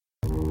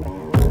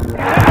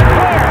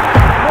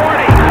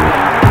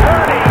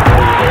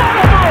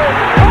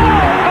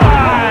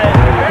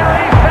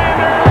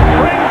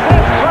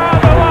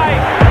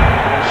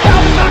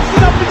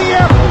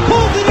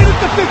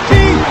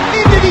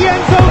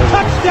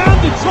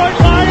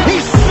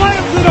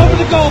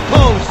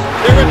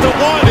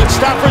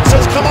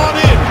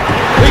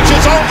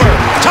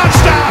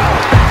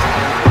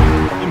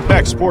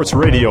Sports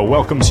Radio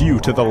welcomes you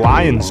to the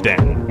Lion's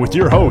Den with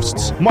your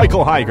hosts,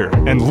 Michael Heiger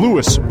and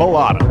Louis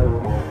Bellata.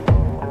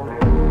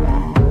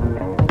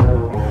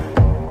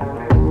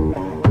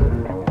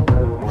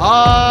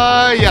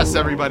 Yes,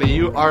 everybody,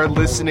 you are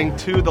listening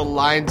to the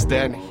Lion's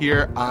Den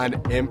here on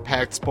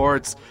Impact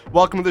Sports.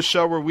 Welcome to the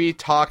show where we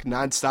talk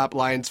nonstop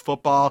Lions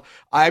football.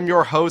 I'm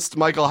your host,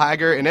 Michael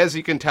Heiger, and as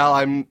you can tell,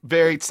 I'm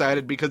very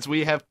excited because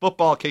we have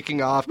football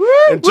kicking off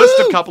in just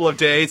a couple of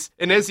days.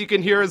 And as you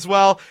can hear as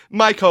well,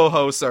 my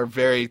co-hosts are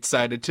very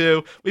excited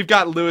too. We've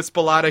got Louis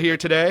Bellata here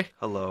today.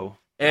 Hello.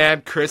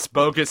 And Chris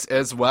Bogus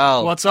as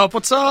well. What's up?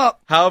 What's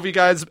up?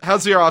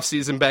 How's your off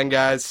season been,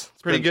 guys?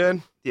 Pretty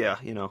good? Yeah,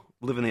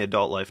 living the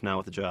adult life now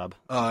with a job.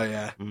 Oh,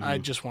 yeah. Mm-hmm. I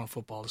just want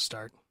football to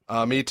start.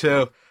 Me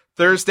too.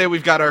 Thursday,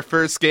 we've got our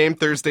first game.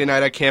 Thursday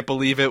night, I can't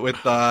believe it,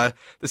 with the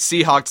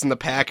Seahawks and the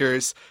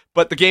Packers.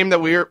 But the game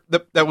that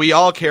we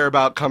all care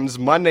about comes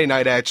Monday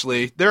night,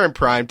 actually. They're in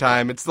prime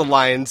time. It's the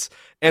Lions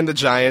and the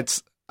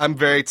Giants. I'm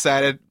very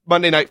excited.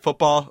 Monday Night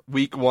Football,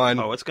 Week 1.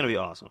 Oh, it's going to be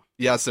awesome.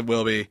 Yes, it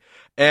will be.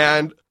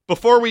 And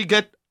before we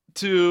get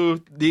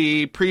to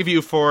the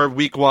preview for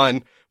Week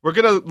 1, we're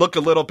going to look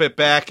a little bit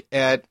back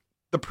at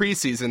the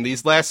preseason,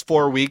 these last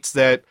 4 weeks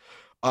that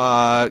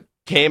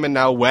came and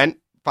now went.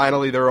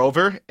 Finally, they're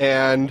over,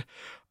 and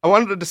I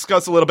wanted to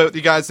discuss a little bit with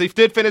you guys. They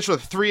did finish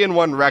with a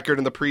 3-1 record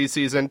in the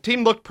preseason.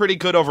 Team looked pretty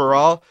good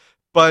overall,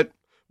 but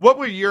what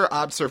were your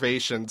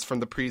observations from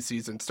the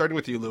preseason? Starting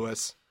with you,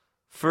 Louis.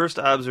 First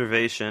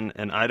observation,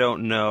 and I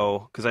don't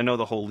know, because I know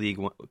the whole league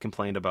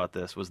complained about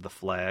this, was the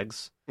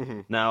flags.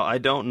 Mm-hmm. Now, I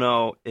don't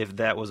know if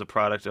that was a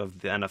product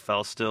of the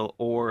NFL still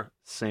or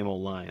same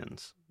old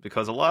Lions,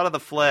 because a lot of the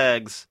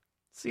flags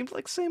seemed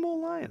like same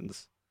old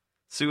Lions.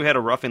 Sue had a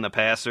roughing the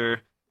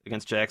passer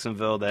against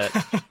Jacksonville that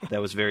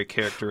was very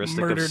characteristic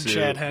Murdered of Sue.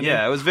 Chad Henne.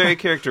 Yeah, it was very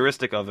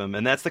characteristic of him,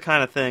 and that's the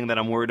kind of thing that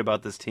I'm worried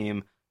about this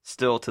team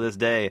still to this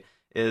day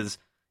is,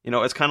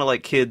 it's kind of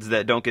like kids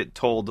that don't get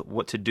told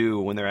what to do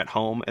when they're at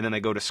home, and then they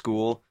go to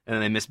school, and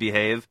then they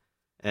misbehave,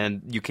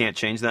 and you can't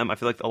change them. I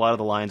feel like a lot of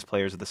the Lions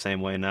players are the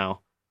same way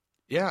now.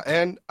 Yeah,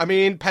 and I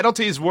mean,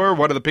 penalties were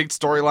one of the big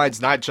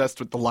storylines, not just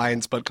with the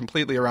Lions, but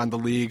completely around the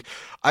league.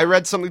 I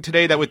read something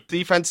today that with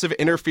defensive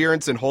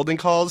interference and holding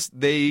calls,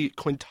 they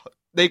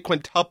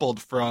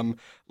quintupled from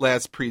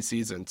last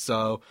preseason.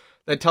 So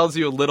that tells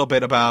you a little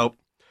bit about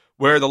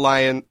where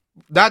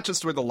not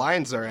just where the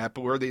Lions are at,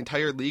 but where the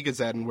entire league is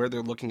at and where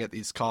they're looking at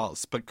these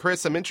calls. But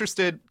Chris, I'm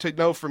interested to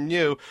know from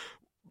you,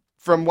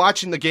 from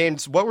watching the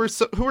games, who were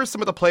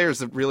some of the players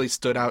that really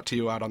stood out to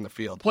you out on the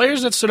field?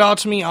 Players that stood out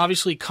to me,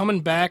 obviously coming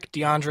back,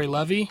 DeAndre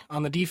Levy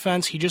on the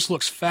defense. He just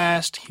looks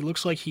fast. He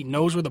looks like he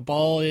knows where the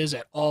ball is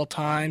at all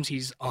times.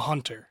 He's a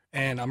hunter,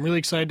 and I'm really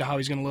excited to how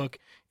he's going to look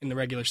in the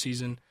regular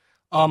season.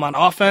 On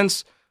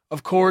offense,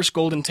 of course,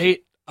 Golden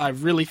Tate. I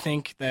really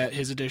think that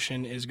his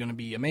addition is going to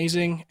be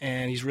amazing,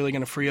 and he's really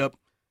going to free up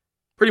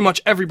pretty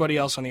much everybody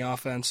else on the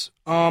offense.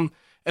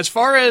 As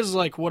far as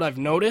what I've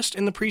noticed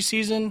in the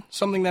preseason,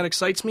 something that not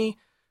excites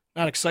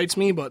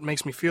me, but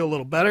makes me feel a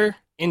little better,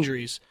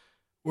 injuries.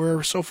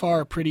 We're so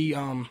far a pretty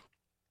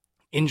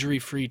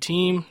injury-free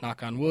team,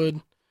 knock on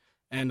wood,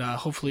 and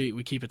hopefully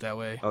we keep it that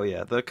way. Oh,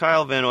 yeah. The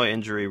Kyle Van Noy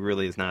injury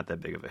really is not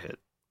that big of a hit.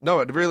 No,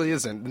 it really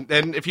isn't.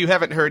 And if you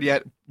haven't heard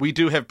yet, we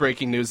do have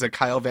breaking news that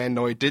Kyle Van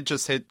Noy did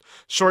just hit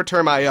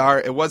short-term IR.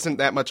 It wasn't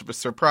that much of a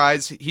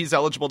surprise. He's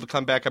eligible to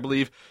come back, I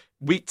believe,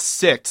 week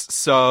 6.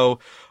 So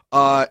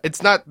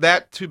it's not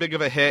that too big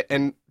of a hit.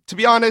 And to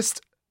be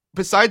honest,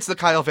 besides the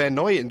Kyle Van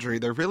Noy injury,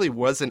 there really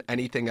wasn't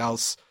anything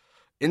else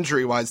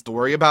injury-wise to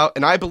worry about.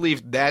 And I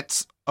believe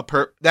that's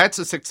a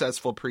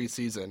successful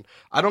preseason.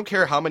 I don't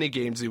care how many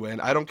games you win.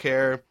 I don't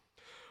care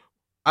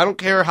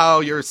how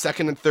your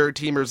second and third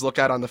teamers look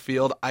out on the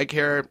field. I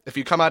care if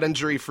you come out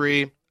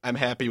injury-free. I'm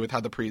happy with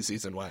how the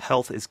preseason went.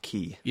 Health is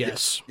key.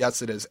 Yes.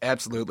 Yes, it is.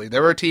 Absolutely.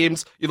 There were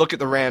teams, you look at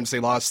the Rams, they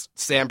lost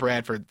Sam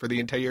Bradford for the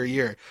entire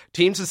year.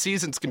 Teams'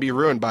 seasons can be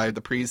ruined by the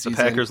preseason.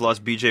 The Packers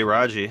lost B.J.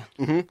 Raji.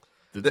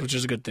 Mm-hmm. Which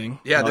is a good thing.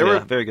 Yeah,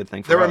 very good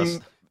thing for us.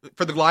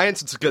 For the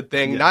Lions, it's a good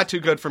thing. Yes. Not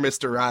too good for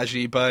Mr.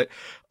 Raji, but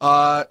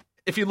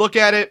if you look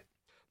at it,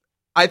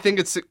 I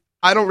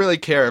don't really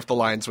care if the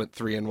Lions went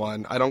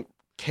 3-1. I don't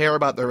care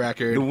about the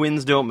record. The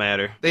wins don't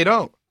matter. They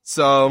don't.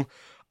 So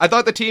I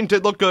thought the team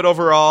did look good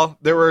overall.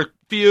 There were a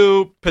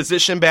few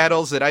position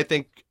battles that I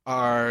think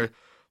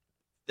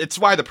it's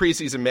why the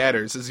preseason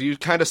matters, is you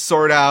kind of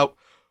sort out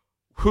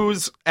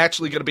who's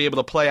actually going to be able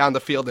to play on the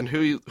field and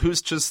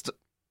who's just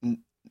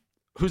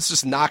who's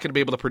just not going to be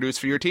able to produce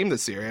for your team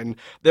this year. And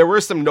there were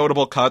some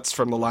notable cuts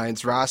from the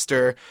Lions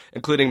roster,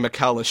 including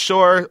Mikel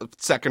Lashore,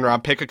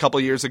 second-round pick a couple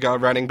years ago,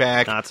 running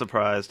back. Not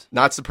surprised.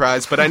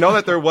 But I know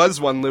that there was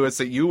one, Lewis,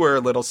 that you were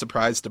a little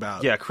surprised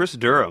about. Yeah, Chris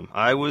Durham.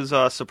 I was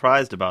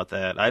surprised about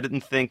that. I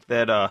didn't think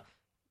that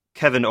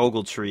Kevin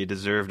Ogletree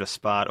deserved a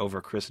spot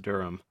over Chris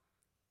Durham.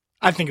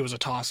 I think it was a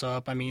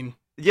toss-up. I mean...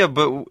 Yeah,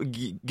 but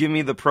give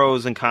me the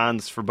pros and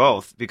cons for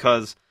both,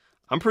 because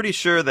I'm pretty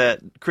sure that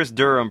Chris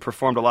Durham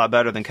performed a lot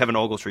better than Kevin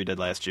Ogletree did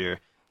last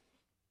year.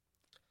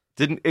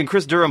 And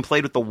Chris Durham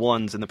played with the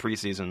ones in the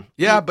preseason.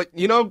 Yeah, but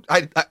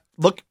I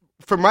look,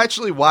 from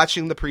actually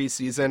watching the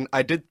preseason,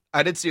 I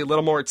did see a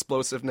little more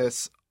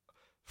explosiveness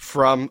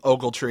from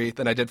Ogletree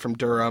than I did from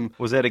Durham.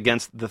 Was that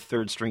against the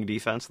third string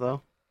defense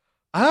though?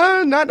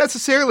 Not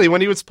necessarily.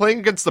 When he was playing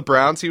against the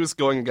Browns, he was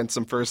going against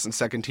some first and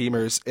second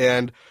teamers,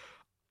 and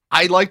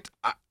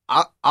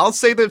I'll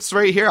say this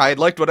right here. I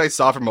liked what I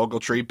saw from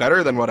Ogletree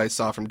better than what I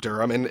saw from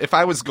Durham. And if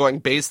I was going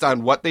based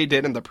on what they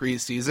did in the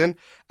preseason,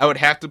 I would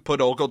have to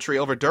put Ogletree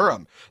over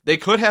Durham. They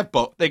could have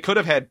both. They could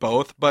have had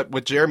both, but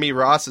with Jeremy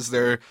Ross as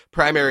their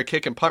primary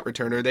kick and punt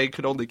returner, they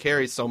could only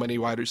carry so many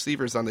wide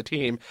receivers on the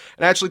team.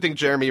 And I actually think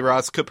Jeremy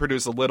Ross could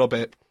produce a little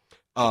bit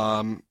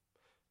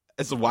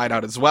as a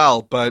wideout as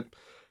well, but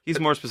he's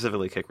more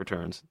specifically kick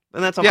returns,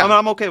 and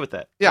I'm okay with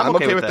that. Yeah, I'm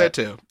okay with that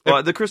too.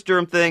 The Chris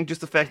Durham thing,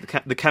 just the fact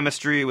the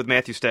chemistry with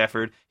Matthew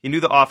Stafford, he knew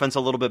the offense a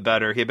little bit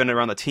better. He had been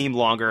around the team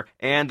longer,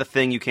 and the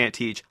thing you can't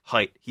teach,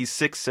 height. He's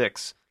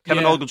 6'6".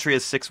 Kevin Ogletree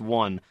is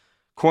 6'1".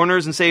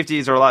 Corners and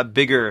safeties are a lot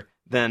bigger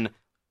than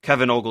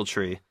Kevin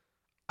Ogletree.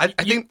 I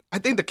think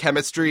the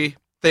chemistry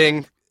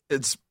thing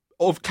is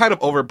kind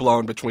of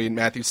overblown between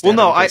Matthew Stafford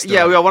and Chris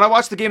Durham. When I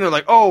watched the game, they're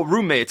like, oh,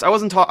 roommates. I'm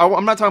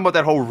not talking about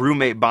that whole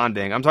roommate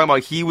bonding. I'm talking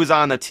about he was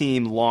on the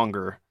team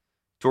longer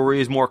to where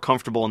he's more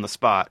comfortable in the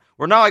spot.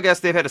 Where now I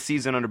guess they've had a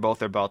season under both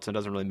their belts and it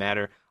doesn't really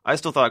matter. I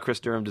still thought Chris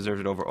Durham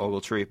deserved it over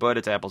Ogletree, but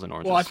it's apples and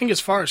oranges. Well, I think as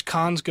far as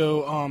cons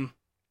go,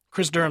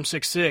 Chris Durham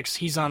 6'6",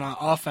 he's on an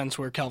offense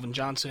where Kelvin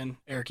Johnson,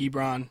 Eric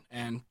Ebron,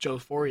 and Joe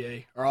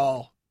Fourier are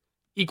all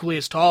equally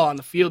as tall on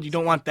the field. You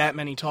don't want that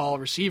many tall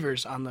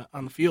receivers on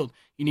the field.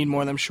 You need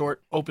more of them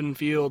short, open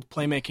field,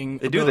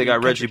 playmaking. They do. They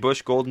got Reggie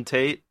Bush, Golden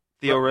Tate,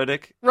 Theo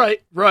Riddick.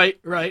 Right.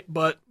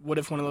 But what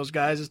if one of those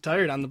guys is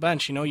tired on the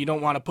bench? You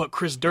don't want to put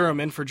Chris Durham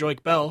in for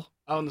Joique Bell.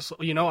 I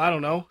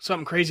don't know,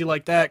 something crazy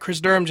like that. Chris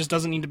Durham just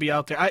doesn't need to be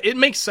out there. It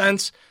makes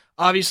sense.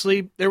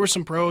 Obviously, there were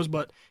some pros,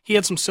 but he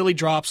had some silly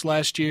drops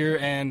last year,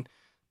 and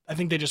I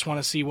think they just want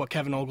to see what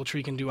Kevin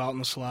Ogletree can do out in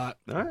the slot.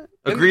 All right.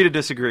 Agree to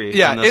disagree.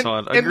 Yeah, on this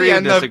one. Agree to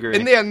disagree.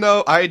 In the end,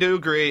 though, I do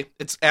agree.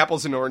 It's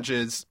apples and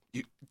oranges.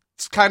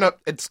 It's kind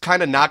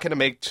of not going to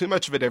make too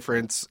much of a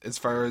difference as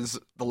far as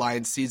the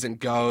Lions season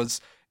goes.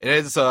 It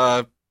is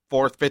a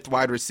fourth, fifth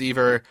wide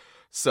receiver,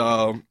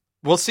 so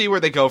we'll see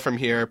where they go from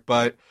here.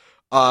 But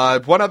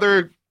one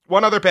other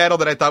battle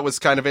that I thought was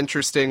kind of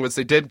interesting was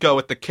they did go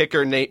with the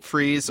kicker Nate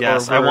Freese.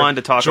 Yes, I wanted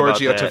to talk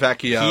Giorgio about that.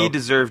 Tavecchio. He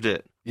deserved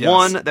it. Yes.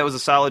 One, that was a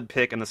solid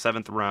pick in the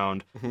 7th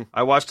round. Mm-hmm.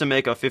 I watched him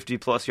make a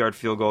 50-plus yard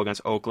field goal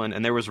against Oakland,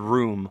 and there was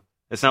room.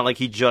 It's not like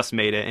he just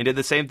made it. And did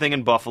the same thing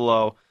in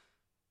Buffalo.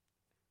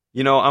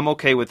 I'm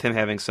okay with him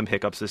having some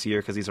hiccups this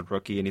year because he's a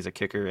rookie and he's a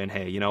kicker. And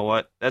hey, you know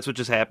what? That's what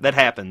just happened. That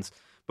happens.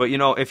 But,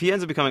 if he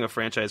ends up becoming a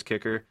franchise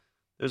kicker,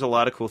 there's a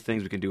lot of cool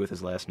things we can do with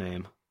his last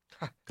name.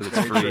 Because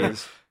it's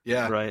Freese.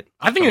 Yeah. Right?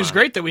 I think it was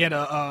great that we had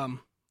a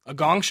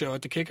gong show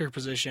at the kicker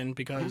position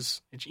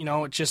because, it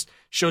just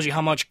shows you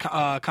how much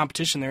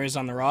competition there is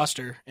on the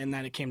roster and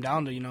that it came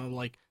down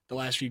to, the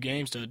last few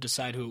games to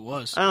decide who it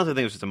was. I don't think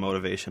it was just a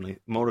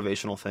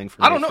motivational thing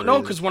for me. I don't know,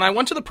 because when I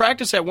went to the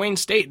practice at Wayne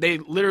State, they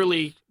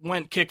literally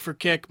went kick for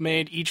kick,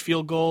 made each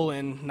field goal,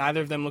 and neither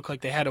of them looked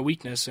like they had a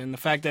weakness. And the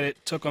fact that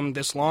it took them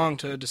this long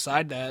to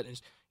decide that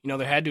is, there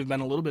had to have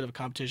been a little bit of a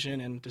competition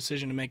and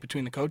decision to make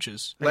between the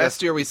coaches.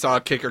 Last year we saw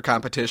a kicker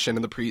competition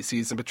in the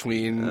preseason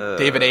between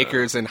David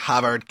Akers and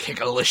Havard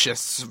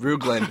Kickalicious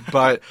Rugland,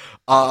 but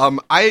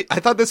I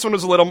thought this one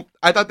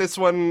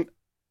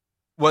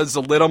was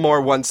a little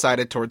more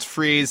one-sided towards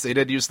Freese. They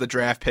did use the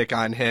draft pick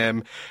on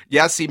him.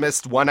 Yes, he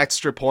missed one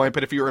extra point,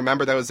 but if you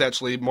remember, that was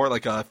actually more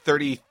like a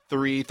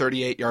 33,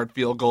 38-yard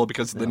field goal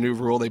because of the new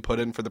rule they put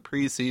in for the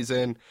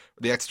preseason.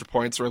 The extra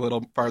points were a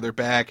little farther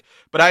back.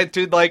 But I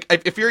did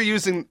if you're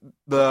using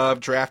the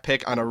draft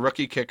pick on a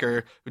rookie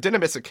kicker who didn't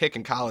miss a kick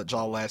in college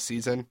all last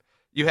season,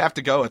 you have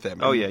to go with him.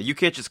 Oh, yeah. You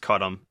can't just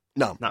cut him.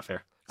 No. Not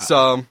fair.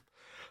 So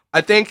I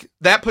think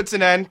that puts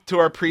an end to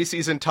our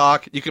preseason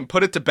talk. You can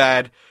put it to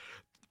bed.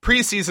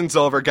 Preseason's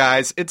over,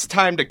 guys. It's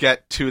time to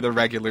get to the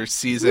regular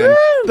season.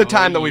 Woo! The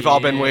time that we've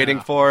all been waiting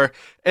for.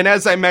 And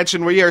as I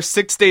mentioned, we are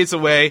 6 days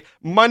away.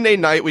 Monday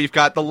night, we've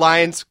got the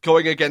Lions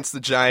going against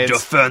the Giants.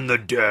 Defend the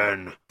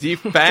den.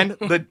 Defend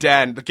the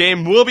den. The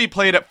game will be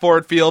played at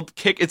Ford Field.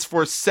 Kick is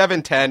for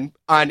 7:10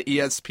 on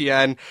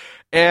ESPN.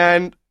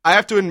 And I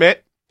have to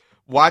admit,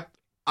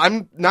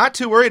 I'm not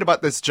too worried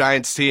about this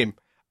Giants team.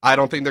 I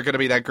don't think they're going to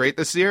be that great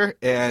this year.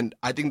 And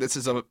I think this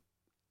is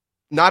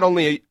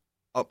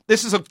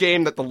this is a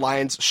game that the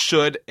Lions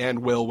should and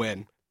will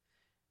win.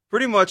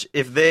 pretty much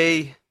if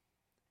this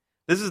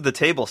is the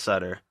table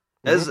setter.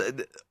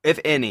 If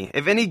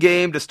any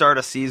game to start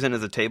a season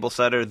is a table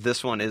setter,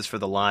 this one is for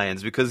the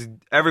Lions because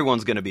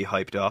everyone's going to be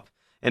hyped up.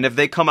 And if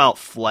they come out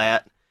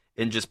flat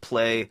and just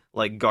play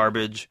like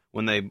garbage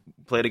when they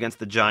played against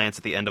the Giants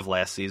at the end of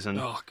last season.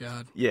 Oh,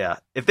 God. Yeah.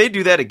 If they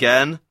do that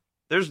again,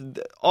 there's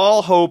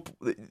all hope.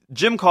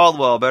 Jim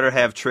Caldwell better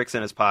have tricks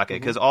in his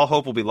pocket because all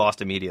hope will be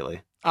lost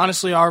immediately.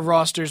 Honestly, our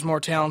roster's more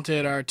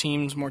talented. Our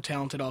team's more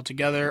talented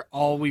altogether.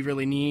 All we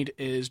really need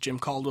is Jim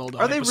Caldwell to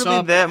Are they hype us really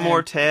up, that and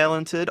more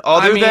talented?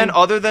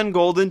 Other than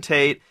Golden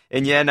Tate,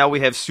 and now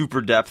we have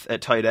super depth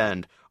at tight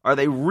end. Are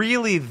they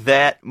really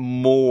that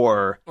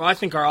more? Well, I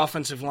think our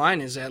offensive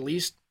line is at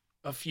least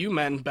a few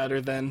men better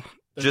than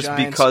the just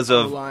Giants' because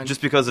O-line.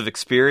 of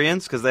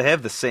experience, because they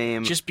have the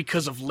same. Just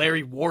because of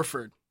Larry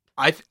Warford.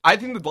 I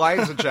think the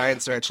Lions and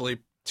Giants are actually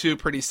two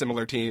pretty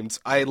similar teams.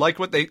 I like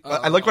what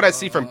I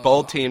see from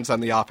both teams on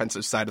the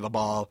offensive side of the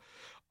ball.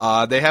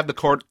 They each have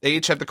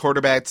the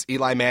quarterbacks,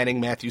 Eli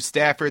Manning, Matthew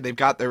Stafford. They've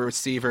got their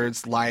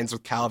receivers, Lions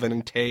with Calvin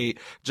and Tate.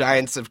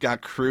 Giants have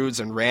got Cruz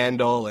and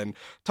Randall, and a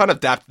ton of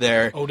depth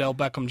there. Odell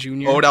Beckham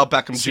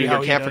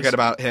Jr. Can't forget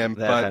about him.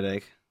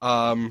 Headache.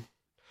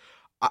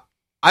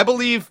 I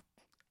believe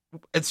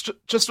it's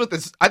just with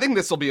this. I think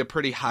this will be a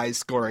pretty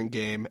high-scoring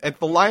game. If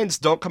the Lions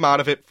don't come out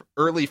of it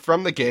early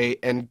from the gate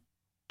and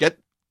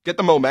get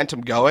the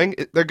momentum going,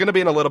 they're going to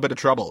be in a little bit of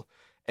trouble.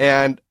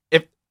 And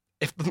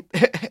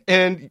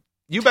and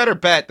you better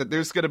bet that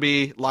there's going to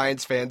be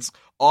Lions fans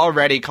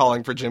already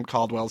calling for Jim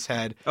Caldwell's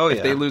head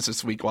if they lose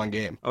this Week 1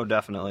 game. Oh,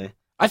 definitely.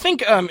 I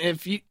think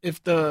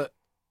if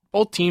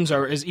both teams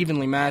are as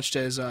evenly matched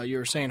as you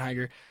were saying,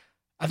 Higer,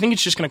 I think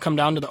it's just going to come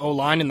down to the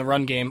O-line and the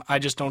run game. I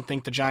just don't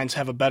think the Giants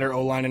have a better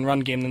O-line and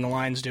run game than the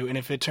Lions do. And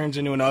if it turns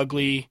into an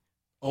ugly,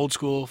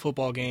 old-school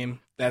football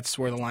game, that's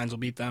where the Lions will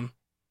beat them.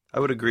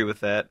 I would agree with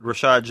that.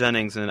 Rashad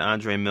Jennings and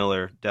Andre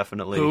Miller,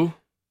 definitely. Who?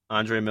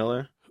 Andre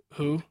Miller.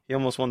 Who? He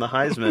almost won the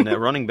Heisman at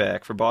running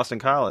back for Boston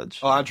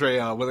College. Oh, Andre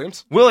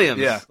Williams? Williams.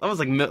 Yeah. I was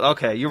like,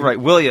 okay, you're right.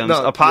 Williams.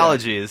 No,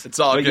 apologies. yeah. It's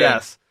all but good.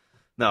 Yes.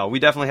 No, we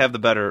definitely have the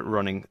better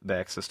running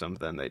back system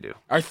than they do.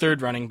 Our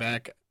third running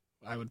back,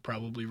 I would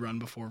probably run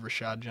before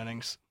Rashad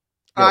Jennings.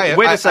 Wait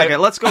a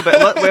second. Let's go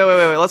back.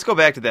 Wait. Let's go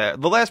back to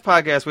that. The last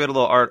podcast we had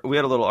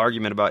a little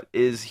argument about,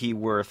 is he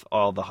worth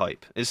all the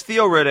hype? Is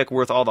Theo Riddick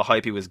worth all the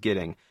hype he was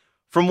getting?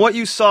 From what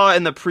you saw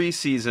in the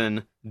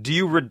preseason, do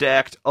you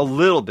redact a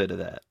little bit of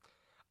that?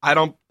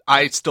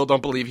 I still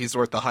don't believe he's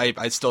worth the hype.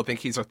 I still think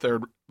he's a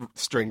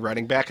third-string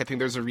running back. I think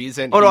there's a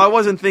reason. Oh, no, I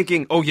wasn't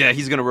thinking,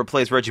 he's going to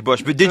replace Reggie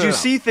Bush. But did you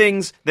see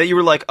things that you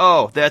were like,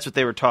 that's what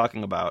they were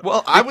talking about?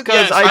 Well, I was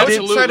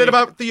excited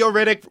about Theo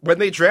Riddick when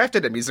they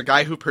drafted him. He's a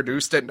guy who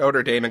produced at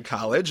Notre Dame in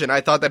college, and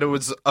I thought that it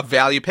was a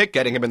value pick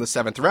getting him in the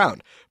 7th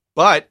round.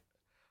 But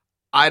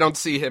I don't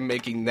see him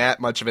making that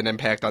much of an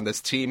impact on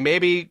this team.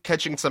 Maybe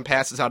catching some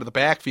passes out of the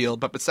backfield,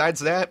 but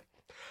besides that,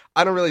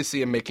 I don't really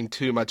see him making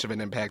too much of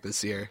an impact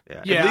this year.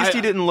 Yeah, at least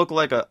he didn't look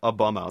like a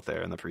bum out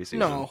there in the preseason.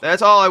 No.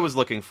 That's all I was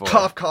looking for.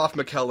 Cough, cough,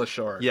 Mikel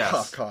Lashore. Yes.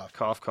 Cough, cough.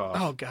 Cough, cough.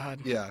 Oh, God.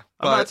 Yeah.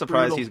 I'm not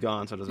surprised he's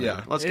gone, so it doesn't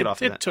matter. Let's get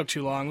off of that. It took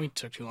too long. We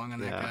took too long on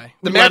that guy.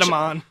 The Let him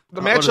on.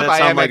 The what does matchup that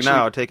sound like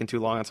now? Taking too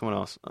long on someone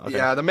else. Okay.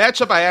 Yeah, the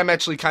matchup I am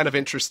actually kind of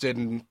interested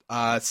in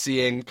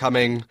seeing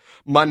coming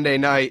Monday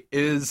night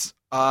is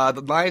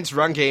the Lions'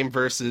 run game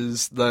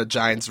versus the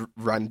Giants'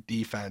 run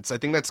defense. I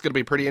think that's going to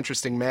be a pretty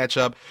interesting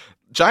matchup.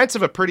 Giants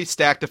have a pretty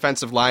stacked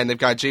defensive line. They've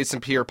got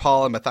Jason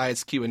Pierre-Paul and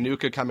Matthias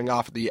Kiwanuka coming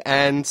off at the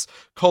ends.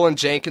 Colin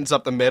Jenkins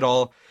up the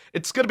middle.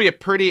 It's going to be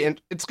pretty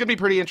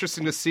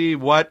interesting to see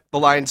what the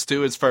Lions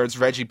do as far as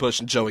Reggie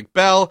Bush and Joey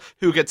Bell.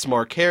 Who gets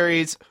more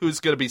carries? Who's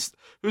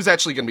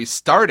actually going to be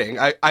starting?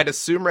 I'd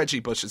assume Reggie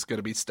Bush is going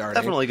to be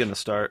starting. Definitely going to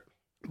start.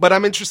 But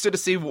I'm interested to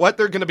see what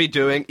they're going to be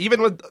doing,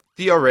 even with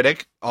Theo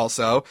Riddick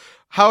also.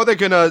 How they're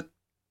going to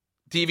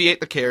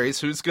deviate the carries.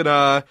 Who's going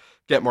to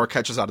get more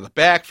catches out of the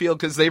backfield,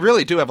 because they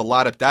really do have a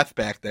lot of depth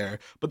back there.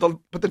 But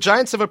the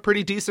Giants have a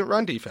pretty decent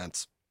run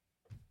defense.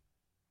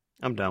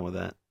 I'm down with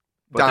that.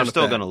 But they're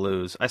still going to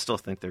lose. I still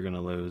think they're going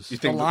to lose. You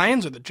think the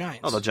Lions or the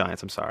Giants? Oh, the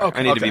Giants. I'm sorry. Okay.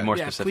 I need to be more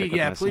specific.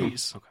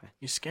 Please. Okay.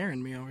 You're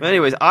scaring me over But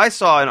anyways, I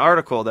saw an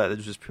article that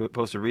was just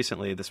posted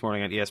recently this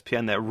morning on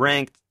ESPN that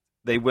ranked.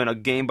 They went a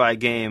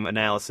game-by-game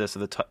analysis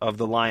of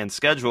the Lions'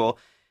 schedule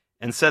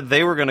and said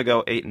they were going to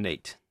go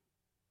 8-8.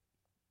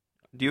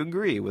 Do you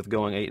agree with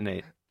going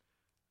 8-8?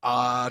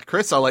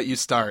 Chris, I'll let you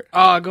start.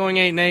 Going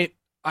 8-8,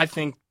 I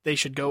think they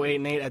should go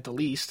 8-8 at the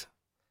least.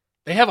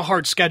 They have a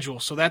hard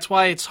schedule, so that's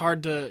why it's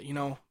hard to,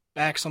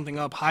 back something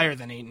up higher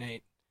than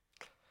 8-8.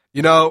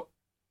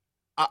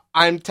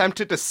 I'm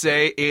tempted to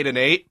say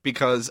 8-8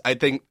 because I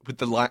think with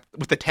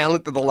the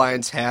talent that the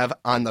Lions have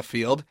on the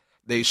field,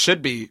 they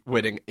should be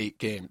winning 8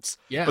 games.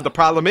 Yeah. But the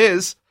problem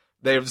is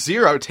they have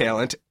zero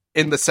talent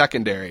in the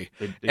secondary.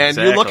 Exactly. And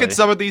you look at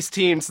some of these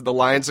teams that the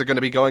Lions are going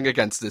to be going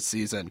against this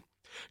season.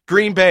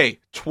 Green Bay,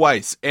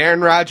 twice. Aaron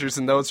Rodgers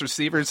and those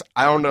receivers,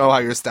 I don't know how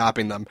you're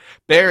stopping them.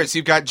 Bears,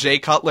 you've got Jay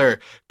Cutler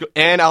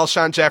and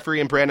Alshon Jeffrey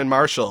and Brandon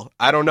Marshall.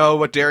 I don't know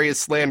what Darius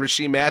Slay and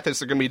Rasheem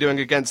Mathis are going to be doing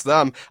against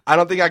them. I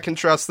don't think I can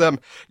trust them.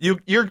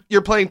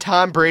 You're playing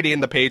Tom Brady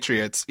and the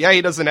Patriots. Yeah,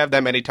 he doesn't have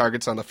that many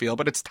targets on the field,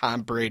 but it's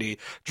Tom Brady.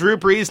 Drew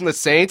Brees and the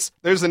Saints,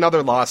 there's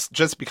another loss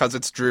just because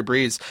it's Drew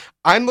Brees.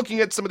 I'm looking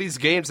at some of these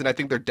games, and I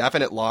think they're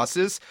definite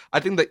losses. I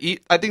think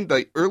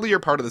the earlier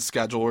part of the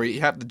schedule where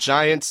you have the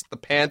Giants, the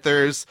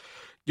Panthers,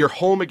 you're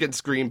home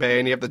against Green Bay,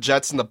 and you have the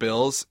Jets and the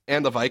Bills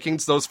and the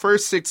Vikings. Those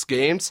first 6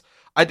 games,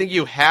 I think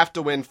you have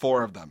to win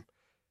 4 of them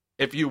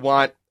if you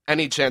want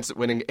any chance at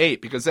winning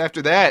 8, because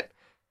after that,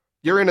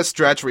 you're in a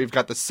stretch where you've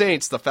got the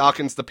Saints, the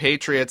Falcons, the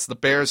Patriots, the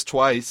Bears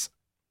twice.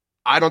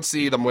 I don't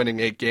see them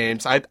winning 8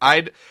 games.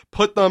 I'd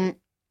put them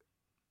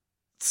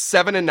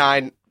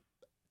 7-9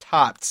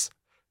 tops,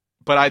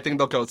 but I think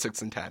they'll go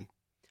 6-10.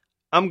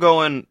 I'm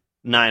going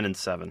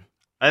 9-7.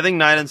 I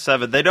think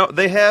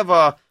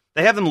 9-7.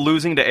 They have them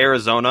losing to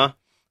Arizona.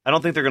 I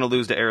don't think they're going to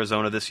lose to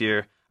Arizona this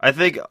year. I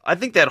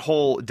think that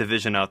whole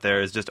division out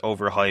there is just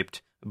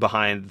overhyped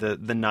behind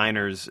the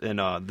Niners and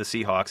the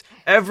Seahawks.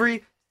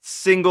 Every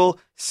single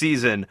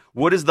season,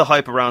 what is the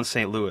hype around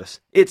St. Louis?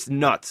 It's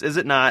nuts, is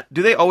it not?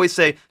 Do they always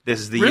say, this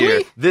is the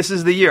year? This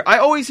is the year. I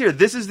always hear,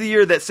 this is the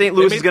year that St.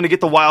 Louis is going to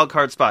get the wild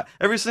card spot.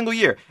 Every single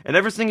year. And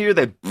every single year,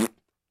 they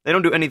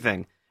don't do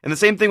anything. And the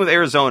same thing with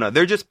Arizona.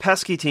 They're just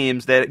pesky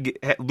teams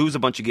that lose a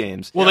bunch of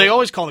games. Well, they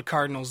always call the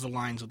Cardinals the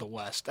Lions of the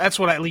West. That's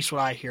at least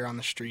what I hear on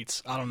the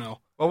streets. I don't know.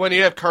 Well, when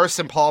you have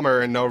Carson Palmer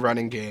and no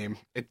running game,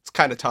 it's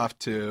kind of tough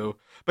too.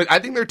 But I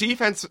think their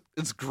defense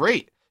is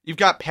great. You've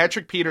got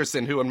Patrick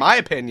Peterson, who, in my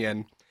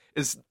opinion,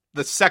 is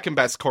the second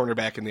best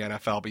cornerback in the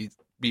NFL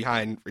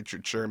behind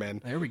Richard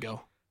Sherman. There we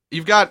go.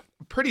 You've got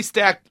pretty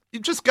stacked.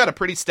 You've just got a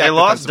pretty stacked. They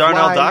lost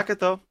Darnell Dockett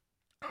though.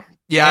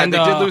 Yeah, and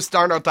they did lose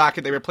Darnell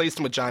Dockett. They replaced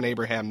him with John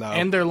Abraham, though.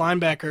 And their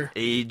linebacker.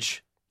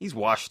 Age. He's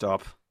washed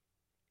up.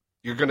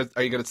 Are you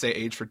gonna say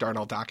age for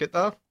Darnell Dockett,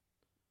 though?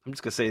 I'm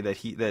just gonna say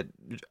that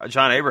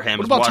John Abraham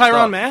What is about washed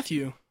Tyrann up.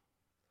 Matthew?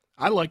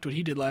 I liked what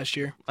he did last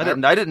year. I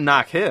didn't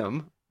knock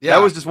him. Yeah.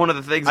 That was just one of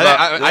the things.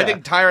 I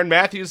think Tyrann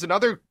Matthew is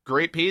another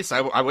great piece.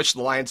 I wish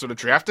the Lions would have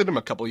drafted him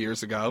a couple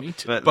years ago. Me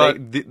too.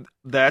 But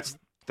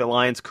the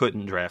Lions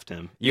couldn't draft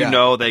him. You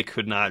know they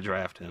could not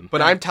draft him.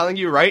 But I'm telling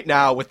you right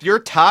now, with your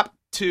top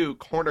 2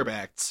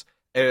 cornerbacks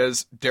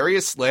is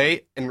Darius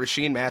Slay and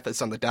Rasheem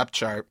Mathis on the depth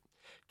chart,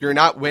 you're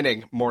not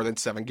winning more than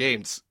 7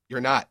 games. You're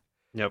not.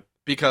 Yep.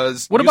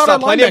 Because what you about saw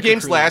plenty of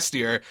games crew? last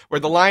year where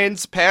the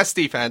Lions' pass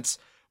defense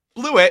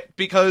blew it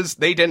because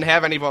they didn't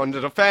have anyone to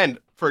defend.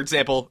 For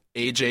example,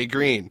 A.J.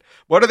 Green.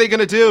 What are they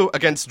going to do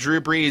against Drew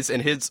Brees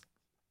and his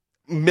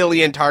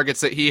million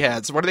targets that he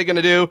has? What are they going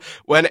to do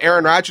when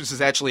Aaron Rodgers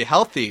is actually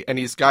healthy and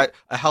he's got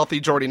a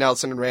healthy Jordy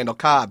Nelson and Randall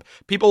Cobb?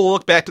 People will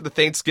look back to the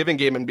Thanksgiving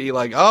game and be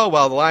like, oh,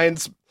 well, the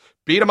Lions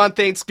beat him on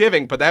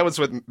Thanksgiving, but that was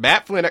with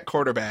Matt Flynn at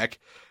quarterback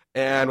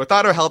and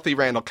without a healthy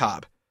Randall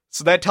Cobb.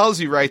 So that tells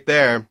you right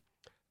there,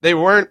 they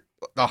weren't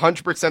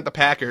 100% the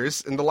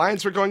Packers, and the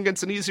Lions were going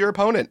against an easier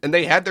opponent, and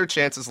they had their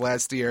chances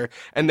last year,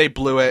 and they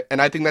blew it,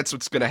 and I think that's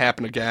what's going to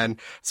happen again.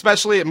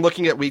 Especially, I'm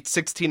looking at week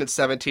 16 and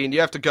 17, you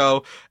have to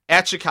go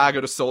at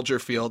Chicago to Soldier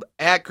Field,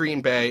 at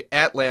Green Bay,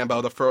 at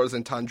Lambeau, the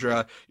frozen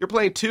tundra. You're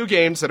playing 2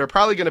 games that are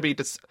probably going to be,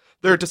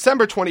 they're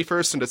December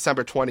 21st and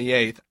December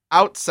 28th,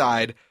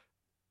 outside,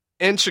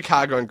 in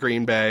Chicago and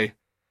Green Bay.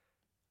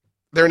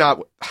 They're not...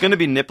 It's going to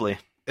be nipply.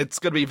 It's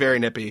going to be very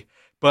nippy,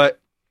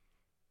 but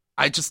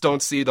I just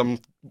don't see them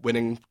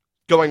winning,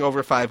 going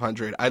over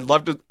 500. I'd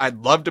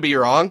love to be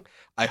wrong.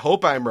 I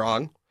hope I'm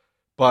wrong,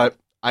 but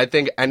I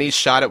think any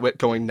shot at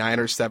going 9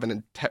 or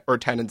 7 or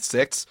 10 and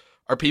 6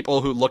 are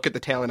people who look at the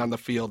talent on the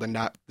field and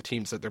not the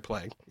teams that they're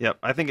playing. Yep,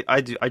 I think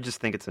I do. I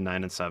just think it's a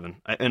 9-7,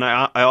 and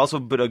I also,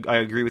 but I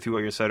agree with you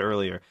what you said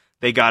earlier.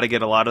 They got to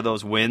get a lot of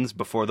those wins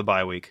before the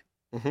bye week.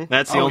 Mm-hmm.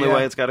 That's the only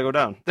way it's got to go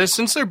down.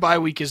 Since their bye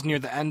week is near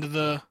the end of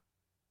the,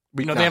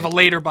 week 9. They have a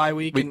later bye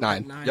week. Week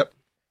 9. Yep.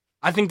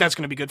 I think that's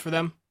going to be good for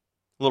them.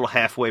 A little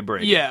halfway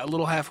break. Yeah, a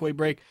little halfway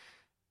break.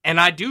 And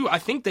I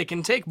think they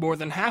can take more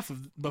than half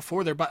of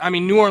before their bye. I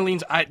mean, New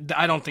Orleans, I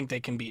don't think they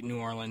can beat New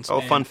Orleans.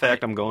 Oh, fun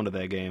fact, I'm going to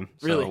that game.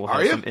 So really? We'll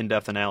have some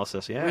in-depth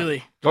analysis. Yeah.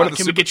 Really?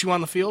 Can we get you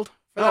on the field?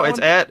 No, it's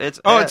at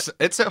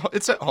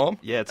home.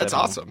 Yeah, that's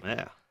awesome.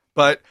 Yeah.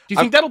 But do you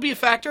think that'll be a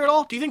factor at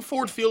all? Do you think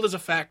Ford Field is a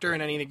factor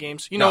in any of the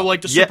games? Like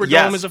the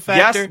Superdome is a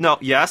factor?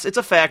 Yes, it's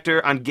a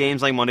factor on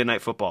games like Monday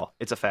Night Football.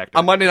 It's a factor.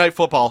 On Monday Night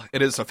Football,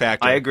 it is a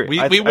factor. I agree.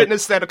 We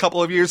witnessed that a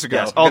couple of years ago.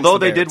 Yes, although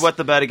they did wet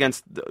the bed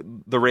against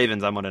the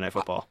Ravens on Monday Night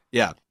Football.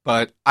 Yeah,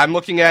 but I'm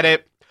looking at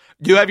it.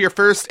 You have your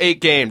first 8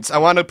 games. I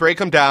want to break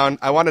them down.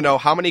 I want to know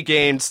how many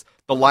games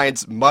the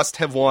Lions must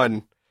have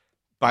won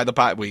by the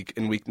bye week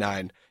in week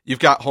 9. You've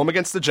got home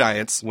against the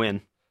Giants.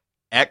 Win.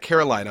 At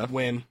Carolina.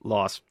 Win.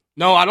 Loss.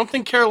 No, I don't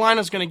think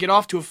Carolina's going to get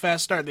off to a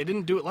fast start. They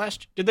didn't do it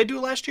last year. Did they do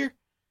it last year?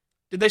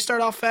 Did they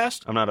start off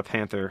fast? I'm not a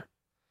Panther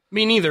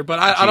Me neither, but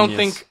I don't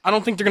think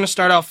they're going to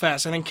start out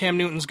fast. I think Cam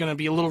Newton's going to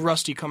be a little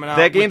rusty coming out.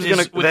 That game's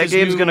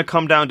going to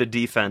come down to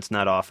defense,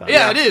 not offense.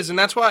 Yeah, it is, and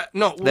that's why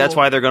that's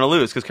why they're going to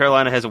lose, because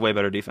Carolina has a way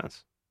better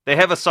defense. They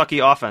have a sucky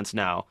offense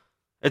now.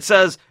 It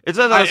says it's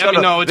going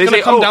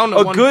to come down to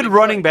a good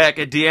running back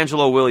at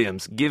D'Angelo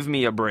Williams. Give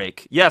me a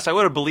break. Yes, I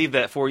would have believed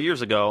that 4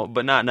 years ago,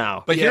 but not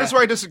now. But here's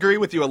where I disagree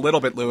with you a little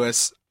bit,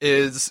 Lewis.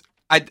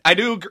 I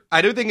do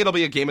think it'll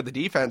be a game of the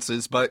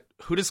defenses, but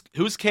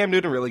who's Cam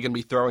Newton really going to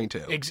be throwing to?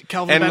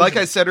 Calvin and Benjamin. Like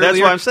I said earlier,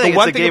 that's what I'm saying. The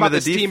one thing about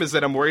this team is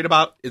that I'm worried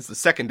about is the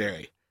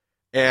secondary.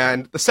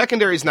 And the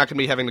secondary is not going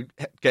to be having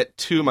to get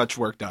too much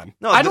work done.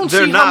 No,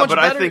 they're not. But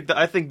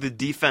I think the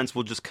defense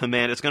will just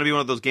command. It's going to be one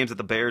of those games that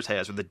the Bears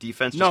has, where the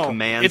defense just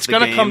commands. It's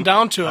going to come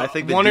down to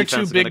one or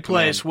two big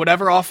plays. Command.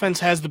 Whatever offense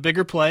has the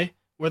bigger play,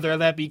 whether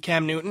that be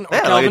Cam Newton or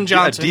Calvin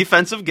Johnson, a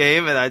defensive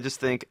game. And I just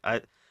think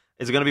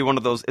it's going to be one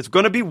of those. It's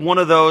going to be one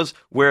of those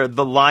where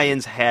the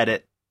Lions had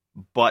it,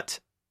 but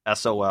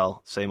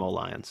SOL, same old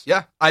Lions.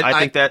 Yeah, I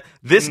think that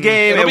this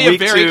game it'll at be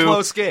week a very 2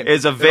 close game.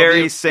 is a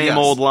very same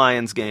old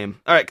Lions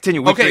game. All right,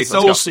 continue. Week 3,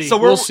 so we'll see.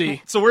 We'll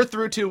see. So we're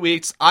through 2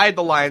 weeks. I had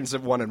the Lions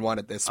at 1-1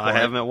 at this point. I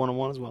have them at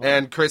 1-1 as well.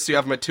 And Chris, you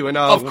have them at 2-0.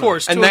 Of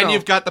course. And then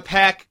you've got the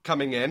Pack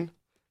coming in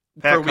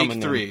for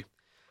week 3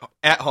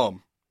 at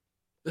home.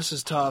 This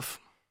is tough.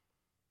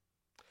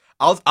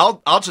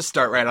 I'll just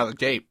start right out of the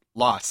gate.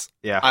 Loss.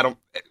 Yeah.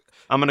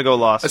 I'm going to go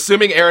loss.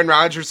 Assuming Aaron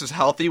Rodgers is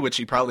healthy, which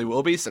he probably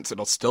will be since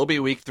it'll still be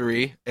week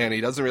 3, and he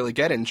doesn't really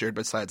get injured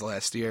besides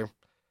last year,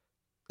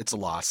 it's a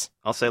loss.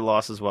 I'll say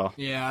loss as well.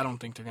 Yeah, I don't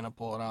think they're going to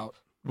pull it out.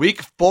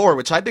 Week 4,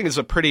 which I think is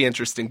a pretty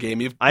interesting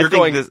game. I would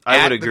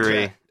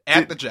agree.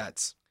 At the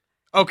Jets.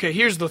 Okay,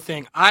 here's the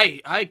thing.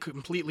 I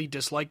completely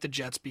dislike the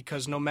Jets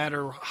because no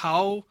matter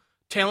how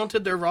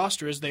talented their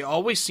roster is, they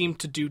always seem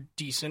to do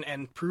decent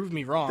and prove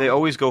me wrong. They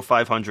always go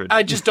 500.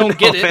 I just don't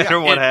get it.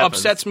 Matter what it happens.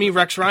 Upsets me.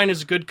 Rex Ryan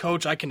is a good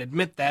coach. I can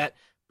admit that,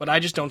 but I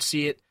just don't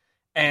see it.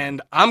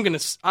 And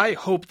I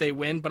hope they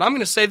win, but I'm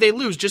gonna say they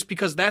lose just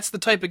because that's the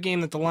type of game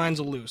that the Lions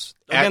will lose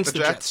against the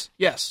Jets.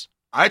 Yes.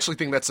 I actually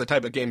think that's the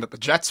type of game that the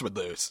Jets would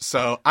lose.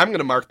 So I'm going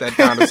to mark that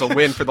down as a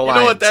win for the Lions.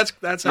 You know what?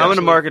 That's I'm going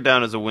to mark it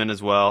down as a win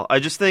as well. I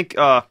just think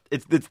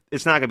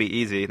it's not going to be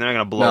easy. They're not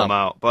going to blow them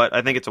out, but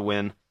I think it's a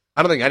win.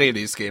 I don't think any of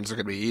these games are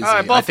going to be easy. All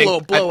right, Buffalo,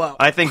 blowout.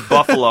 I think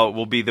Buffalo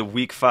will be the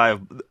Week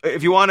 5.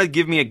 If you want to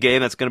give me a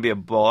game that's going to be a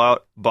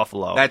blowout,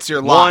 Buffalo. That's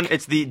your lock. One,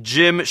 it's the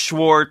Jim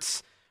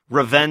Schwartz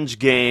revenge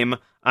game,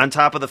 on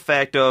top of the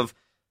fact of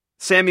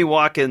Sammy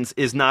Watkins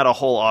is not a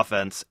whole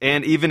offense,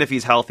 and even if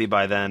he's healthy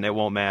by then, it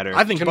won't matter.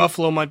 I think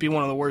Buffalo might be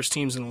one of the worst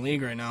teams in the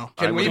league right now.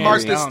 Can we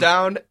mark this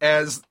down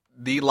as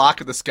the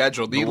lock of the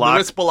schedule? The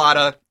Louis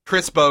Bellata,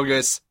 Chris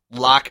Bogus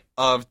lock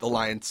of the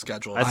Lions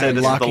schedule. I said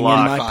this is the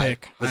lock. In my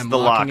pick. This is I'm the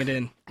locking lock. it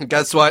in. And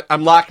guess what?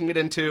 I'm locking it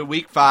into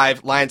Week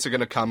 5. Lions are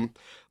going to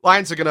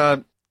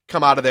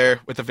come out of there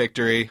with a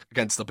victory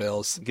against the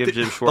Bills. Give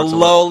Jim Schwartz the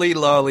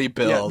lowly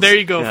Bills. Yeah, there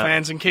you go,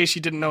 fans, in case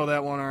you didn't know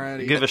that one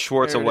already. Give a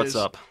Schwartz a what's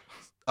up.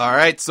 All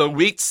right, so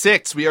Week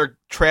 6, we are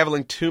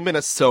traveling to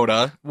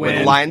Minnesota, where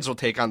the Lions will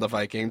take on the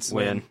Vikings.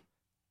 Win.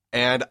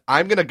 And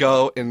I'm going to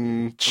go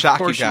and shock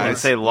you guys. I'm going to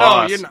say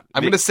loss. No,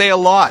 I'm going to say a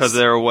loss. Because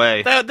they're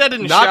away. That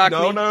didn't shock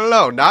me.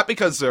 No. Not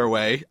because they're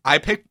away. I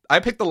picked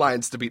the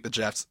Lions to beat the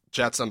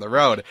Jets on the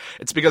road.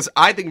 It's because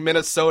I think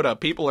Minnesota,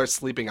 people are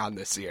sleeping on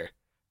this year.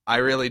 I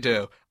really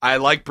do. I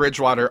like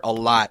Bridgewater a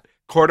lot.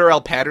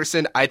 Cordarrelle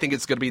Patterson, I think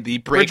it's going to be the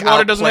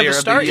breakout player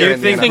of the year.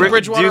 Do you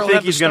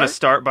think he's going to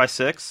start by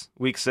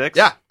Week 6?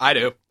 Yeah, I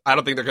do. I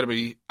don't think they're going to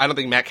be. I don't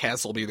think Matt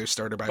Castle will be their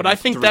starter by. But I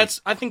think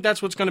that's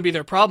what's going to be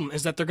their problem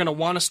is that they're going to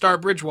want to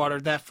start Bridgewater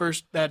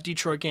that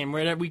Detroit game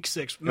right at Week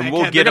 6. And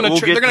we'll get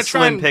the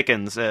slim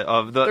pickings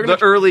of the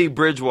early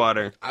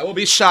Bridgewater. I will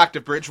be shocked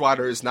if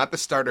Bridgewater is not the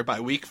starter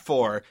by Week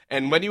 4.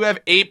 And when you have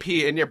AP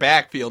in your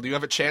backfield, you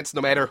have a chance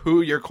no matter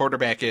who your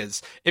quarterback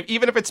is.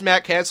 Even if it's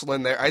Matt Castle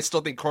in there, I still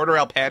think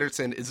Cordarrelle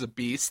Patterson is a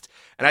beast,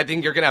 and I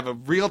think you're going to have a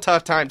real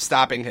tough time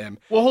stopping him.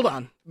 Well, hold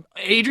on.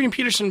 Adrian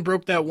Peterson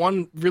broke that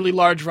one really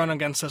large run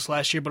against us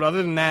last year, but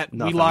other than that,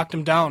 we locked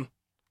him down.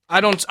 I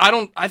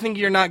think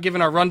you're not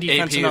giving our run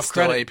defense enough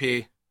credit.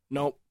 AP.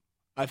 Nope.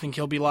 I think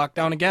he'll be locked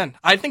down again.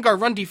 I think our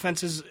run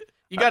defense is.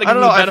 You got to give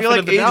him the benefit I feel like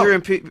of the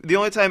doubt. the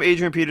only time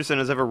Adrian Peterson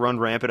has ever run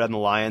rampant on the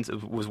Lions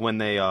was when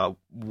they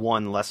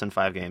won less than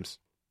 5 games.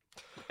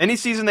 Any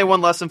season they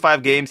won less than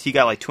 5 games, he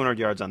got like 200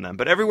 yards on them.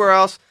 But everywhere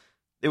else,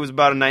 it was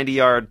about a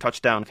 90-yard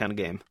touchdown kind of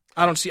game.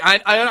 I don't see.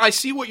 I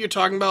see what you're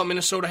talking about.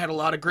 Minnesota had a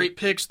lot of great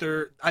picks.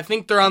 I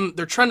think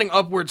they're trending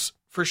upwards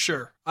for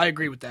sure. I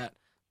agree with that,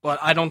 but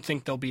I don't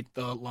think they'll beat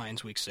the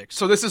Lions Week 6.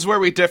 So this is where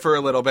we differ a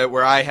little bit.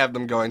 Where I have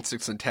them going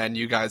 6-10,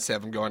 you guys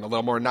have them going a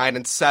little more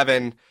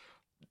 9-7.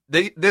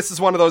 This is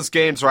one of those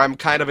games where I'm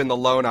kind of in the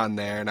lone on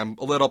there, and I'm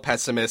a little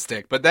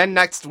pessimistic. But then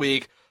next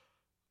week,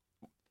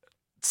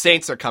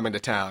 Saints are coming to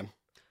town.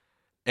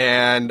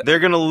 And they're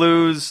going to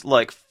lose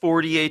like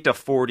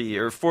 48-40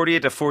 or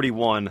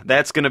 48-41.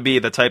 That's going to be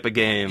the type of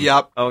game.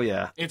 Yep. Oh,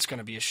 yeah. It's going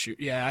to be a shoot.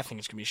 Yeah, I think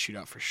it's going to be a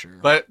shootout for sure.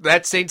 But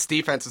that Saints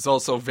defense is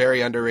also very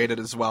underrated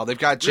as well. They've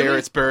got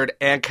Jarris Bird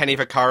and Kenny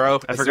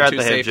Vaccaro. I forgot they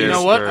had safeties. Jarris You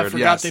know what? Bird. I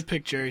forgot they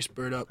picked Jerry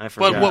Bird up. I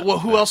forgot. But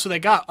who else do they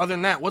got other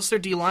than that? What's their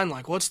D-line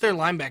like? What's their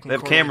linebacking They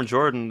have core Cameron like?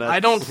 Jordan. I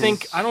don't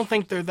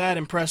think they're that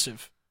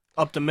impressive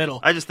up the middle.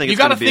 I just think you it's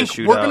going to gotta be a think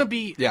shootout. we're going to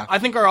be. Yeah. I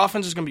think our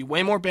offense is going to be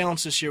way more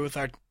balanced this year with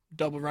our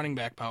double running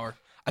back power.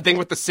 I think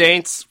with the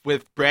Saints,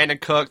 with Brandon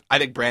Cook, I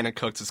think Brandon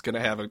Cooks is going to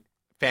have a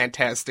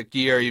fantastic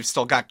year. You've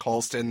still got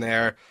Colston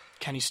there.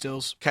 Kenny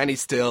Stills,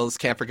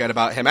 can't forget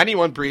about him.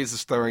 Anyone Breeze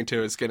is throwing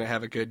to is going to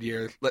have a good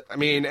year. I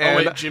mean,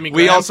 Jimmy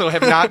we Graham? also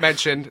have not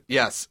mentioned,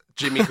 yes,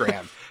 Jimmy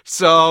Graham.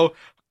 So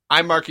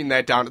I'm marking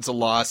that down as a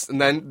loss.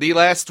 And then the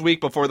last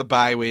week before the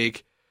bye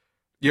week,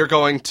 you're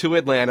going to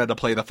Atlanta to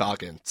play the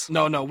Falcons.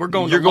 No, we're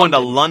going. You're going to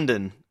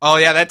London. Oh,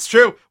 yeah, that's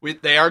true.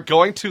 They are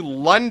going to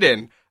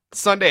London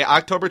Sunday,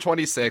 October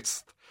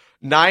 26th,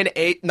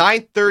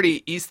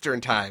 9:30 Eastern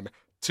time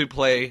to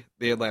play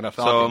the Atlanta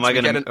Falcons. So am I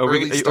going to? Are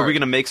we start. going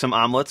to make some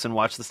omelets and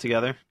watch this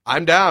together?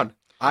 I'm down.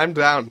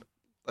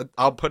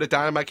 I'll put it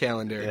down in my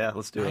calendar. Yeah,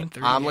 let's do it.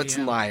 9:30 Omelets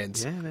and a.m.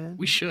 Lions. Yeah, man.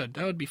 We should.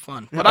 That would be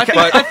fun. But Okay.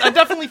 I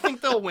definitely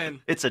think they'll win.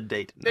 It's a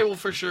date. They will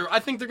for sure. I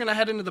think they're going to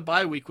head into the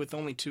bye week with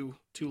only two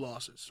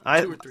losses.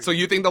 2 or 3. So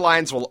you think the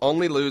Lions will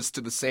only lose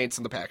to the Saints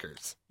and the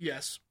Packers?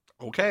 Yes.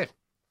 Okay.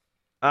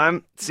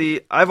 I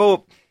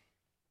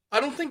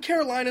don't think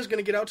Carolina's going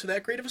to get out to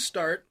that great of a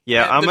start.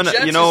 Yeah, And I'm the gonna.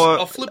 Jets You know,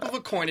 is a flip of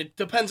a coin. It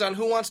depends on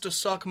who wants to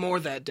suck more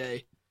that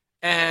day,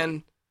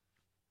 and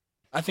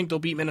I think they'll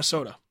beat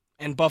Minnesota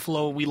and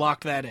Buffalo. We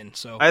locked that in.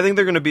 So I think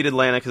they're going to beat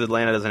Atlanta because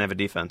Atlanta doesn't have a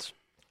defense.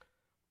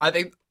 I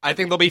think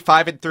they'll be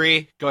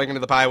 5-3 going into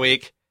the bye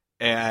week,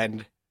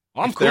 and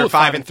I'm if cool they're with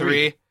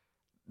 5-3.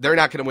 They're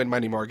not going to win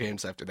many more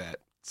games after that.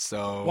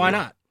 So Why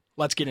not?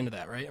 Let's get into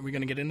that. Right? Are we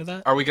going to get into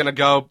that? Are we going to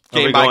go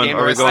game by game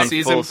the rest of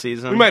the full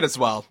season? We might as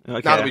well.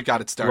 Okay. Now that we've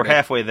got it started, We're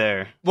halfway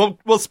there. We'll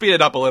speed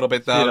it up a little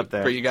bit though Speed it up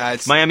there. for you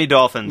guys. Miami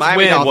Dolphins.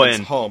 Miami Dolphins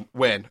Win. home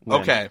win.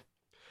 Win. Okay.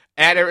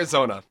 At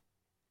Arizona.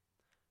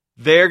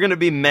 They're going to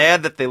be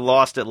mad that they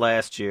lost it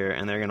last year,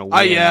 and they're going to win.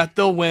 Oh yeah,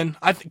 they'll win.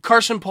 I think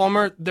Carson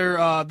Palmer,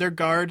 their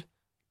guard,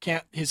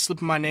 he's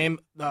slipping my name.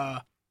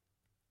 I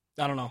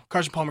don't know.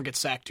 Carson Palmer gets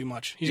sacked too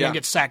much. He's going to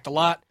get sacked a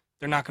lot.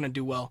 They're not going to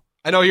do well.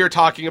 I know you're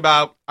talking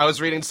about. I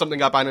was reading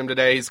something up on him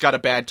today. He's got a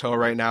bad toe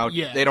right now.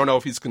 Yeah. They don't know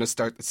if he's going to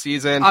start the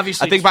season.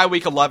 Obviously, I think by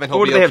week 11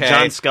 he'll be they okay. have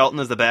John Skelton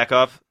as the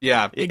backup.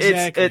 Yeah.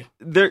 Exactly.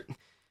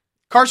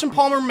 Carson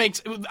Palmer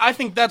I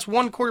think that's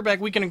one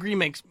quarterback we can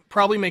agree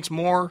probably makes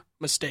more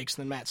mistakes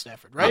than Matt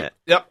Stafford, right?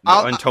 Yep.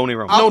 And Tony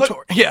Romo.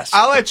 Yes.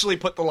 I'll actually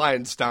put the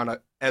Lions down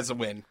as a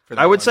win. For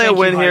I would say a Thank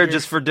win you, here Heiger.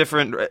 just for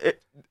different.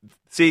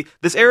 See,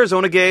 this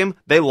Arizona game,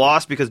 they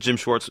lost because Jim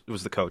Schwartz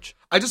was the coach.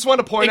 I just want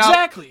to point out.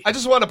 Exactly. I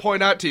just want to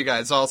point out to you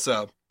guys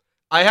also.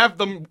 I have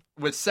them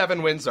with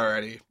 7 wins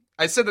already.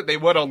 I said that they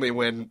would only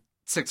win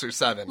 6 or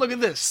 7. Look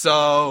at this.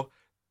 So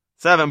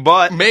 7,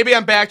 but maybe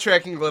I'm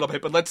backtracking a little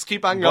bit, but let's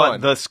keep on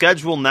going. the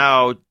schedule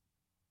now.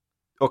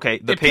 Okay,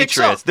 the It picks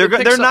Patriots. up. They're It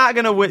picks they're up. not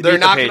going to win. They're beat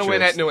the not going to win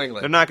Patriots. at New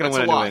England. They're not going to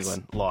That's win a at New loss.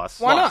 England. Loss.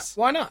 Why not? Loss.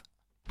 Why not?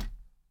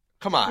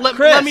 Come on.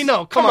 Let me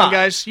know. Come come on, on.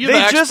 guys. You're They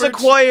the just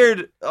experts.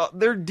 acquired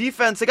their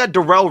defense. They got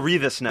Darrell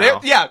Revis now.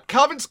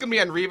 Calvin's going to be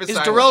on Revis Is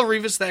Island. Darrell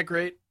Revis that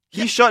great?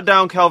 He shut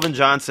down Calvin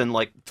Johnson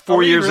like 4 Oh,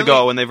 he years really?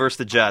 ago when they versed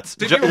the Jets.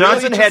 Did you really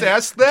Johnson just had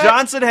ask that?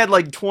 Johnson had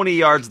like 20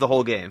 yards the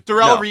whole game.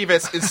 Darrell No.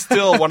 Revis is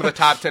still one of the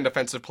top 10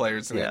 defensive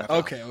players in the Yeah.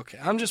 NFL. Okay.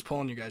 I'm just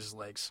pulling you guys'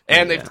 legs.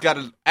 And Yeah. they've got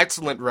an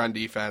excellent run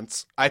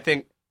defense. I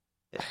think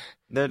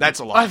They're- that's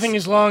a loss. I think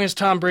as long as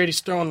Tom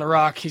Brady's throwing the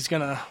rock, he's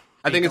gonna.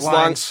 I think beat as the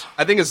Lions.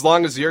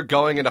 long as you're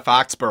going into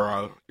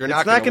Foxborough, you're It's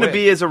not not going going to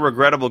be as a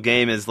regrettable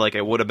game as like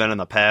it would have been in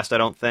the past, I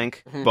don't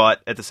think. Mm-hmm.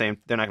 But at the same,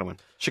 they're not going to win.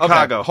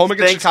 Chicago, home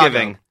against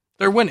Thanksgiving. Chicago.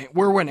 They're winning.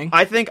 We're winning.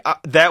 I think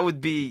that would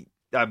be.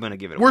 I'm going to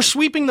give it. We're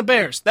sweeping the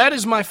Bears. That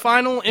is my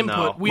final input.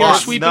 No. We are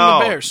Loss. sweeping No.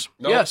 the Bears.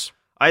 Nope. Yes.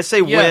 I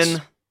say Yes.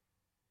 win.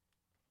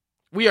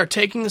 We are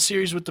taking the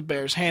series with the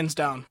Bears, hands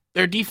down.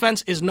 Their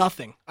defense is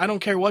nothing. I don't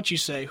care what you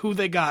say. Who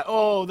they got?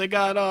 Oh, they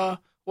got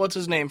what's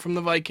his name from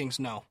the Vikings?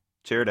 No,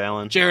 Jared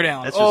Allen. Jared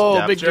Allen. That's just Oh,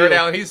 depth. big Jared deal.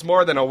 Allen. He's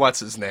more than a what's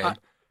his name.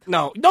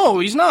 No,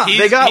 he's not. He-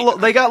 They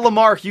got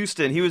Lamar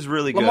Houston. He was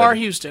really good. Lamar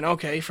Houston.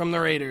 Okay, from the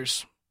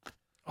Raiders.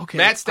 Okay,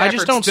 Matt I Stafford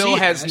just don't still see it,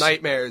 has guys.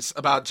 nightmares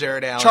about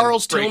Jared Allen.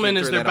 Charles breaking Tillman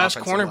is through their that best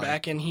offensive line.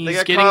 cornerback, and They he's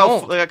got getting Kyle.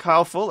 old. They got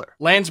Kyle Fuller.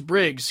 Lance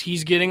Briggs,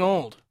 he's getting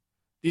old.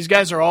 These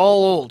guys are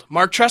all old.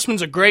 Mark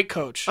Trestman's a great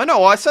coach. I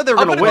know. I said they were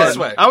I'll going to put it win. this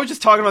way. I was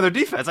just talking about their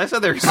defense. I said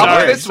they were I'll put it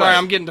sorry. this way. Sorry,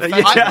 I'm getting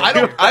defensive.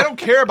 Yeah. I don't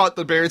care about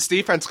the Bears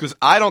defense because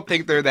I don't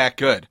think they're that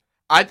good.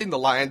 I think the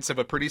Lions have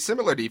a pretty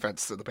similar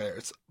defense to the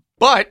Bears.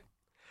 But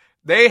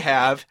they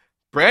have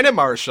Brandon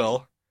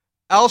Marshall,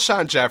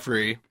 Alshon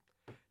Jeffrey,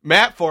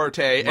 Matt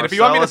Forte, and if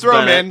you want me to Marcellus throw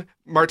him Bennett.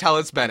 in,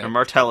 Martellus Bennett. Or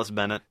Martellus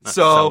Bennett. Not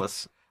So-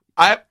 Marcellus.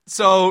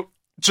 So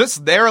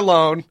just there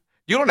alone,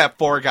 you don't have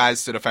 4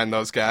 guys to defend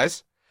those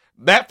guys.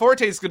 Matt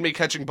Forte is going to be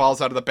catching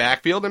balls out of the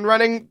backfield and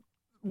running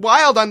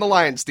wild on the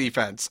Lions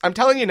defense. I'm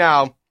telling you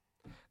now,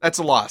 that's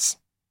a loss.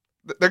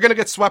 They're going to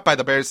get swept by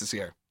the Bears this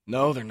year.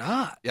 No, they're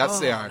not. Yes,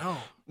 they are. No.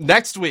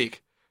 Next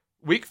week,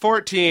 week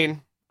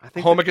 14,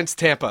 home against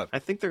Tampa. I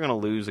think they're going to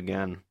lose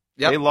again.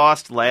 Yep. They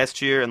lost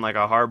last year in like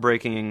a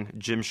heartbreaking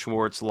Jim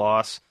Schwartz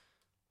loss.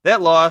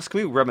 That loss,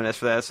 can we reminisce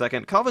for that a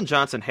second? Calvin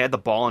Johnson had the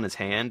ball in his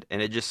hand,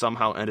 and it just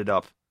somehow ended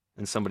up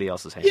in somebody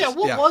else's hands. Yeah,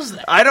 what was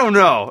that? I don't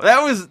know.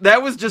 That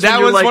was just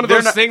That was like, one of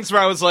those things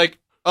where I was like,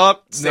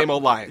 same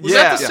old Lions. Was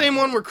that the same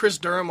one where Chris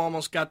Durham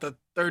almost got the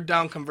third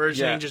down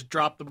conversion and just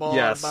dropped the ball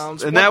out of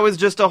bounds? And that was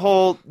just a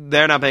whole,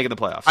 they're not making the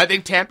playoffs. I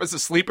think Tampa's a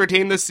sleeper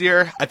team this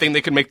year. I think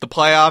they can make the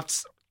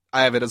playoffs.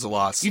 I have it as a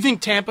loss. You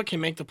think Tampa can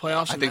make the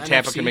playoffs? I think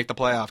Tampa can make the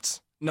playoffs.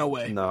 No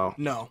way. No.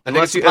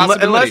 Unless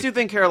you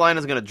think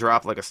Carolina's going to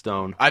drop like a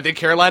stone. I think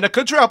Carolina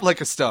could drop like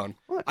a stone.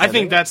 I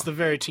think that's the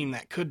very team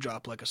that could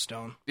drop like a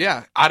stone.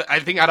 Yeah, I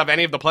think out of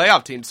any of the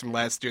playoff teams from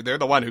last year, they're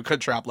the one who could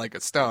drop like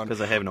a stone. Because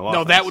they have no offense.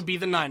 No, that would be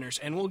the Niners,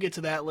 and we'll get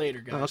to that later,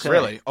 guys. Okay.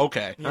 Really?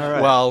 Okay. All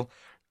right. Well,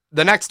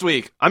 the next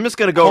week. I'm just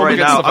going to go home right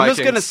against now. the I'm just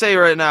Vikings. going to say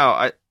right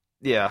now,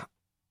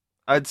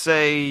 I'd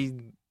say...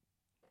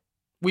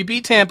 We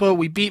beat Tampa,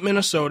 we beat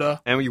Minnesota.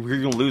 And we're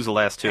going to lose the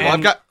last two. Well,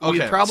 I've got we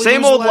okay. probably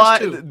Same lose old the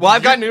last line. two. Well,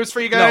 I've got news for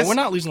you guys. No, we're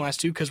not losing the last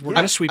two because we're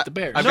going to sweep the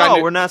Bears. I've got No,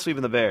 new- we're not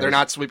sweeping the Bears. They're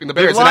not sweeping the The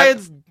Bears.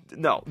 Lions,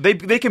 no. They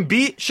can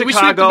beat we sweep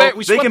Chicago.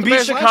 we They swept can the beat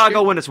Bears last Chicago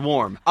year. when it's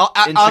warm in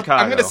I'm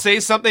Chicago. going to say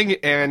something,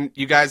 and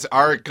you guys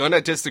are going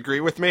to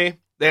disagree with me.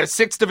 They have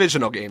 6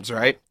 divisional games,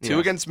 right? 2 Yes.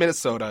 against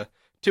Minnesota,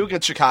 2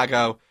 against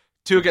Chicago,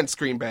 2 against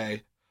Green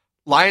Bay.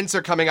 Lions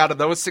are coming out of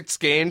those 6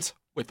 games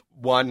with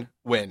 1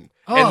 win.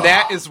 And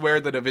that is where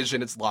the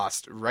division is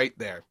lost, right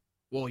there.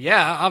 Well,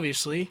 yeah,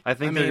 obviously. I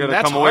think mean, they're going to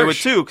that's come away with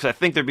harsh. 2 because I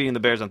think they're beating the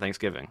Bears on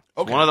Thanksgiving. It's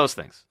Okay. one of those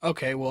things.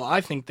 Okay, well, I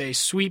think they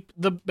sweep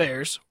the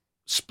Bears,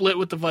 split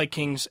with the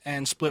Vikings,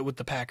 and split with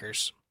the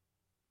Packers.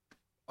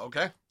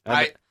 Okay.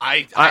 I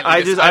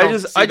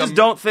just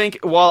don't think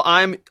while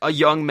I'm a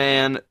young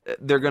man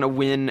they're gonna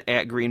win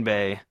at Green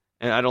Bay,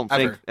 and I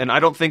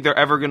don't think they're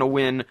ever gonna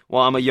win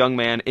while I'm a young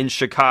man in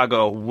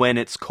Chicago when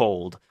it's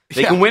cold.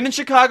 They can win in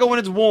Chicago when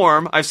it's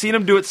warm. I've seen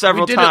them do it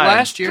several We did times. it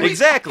last year.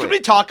 Exactly. Can we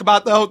talk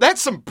about, though,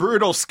 that's some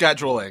brutal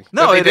scheduling.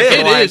 No, that they it did for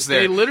is. the It Lions is. there.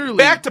 They literally-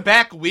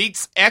 back-to-back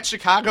weeks at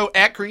Chicago,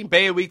 at Green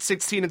Bay in week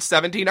 16 and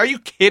 17. Are you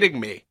kidding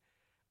me?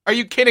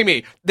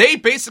 They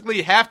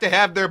basically have to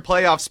have their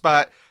playoff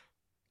spot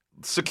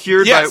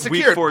secured by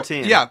week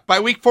 14. Yeah, by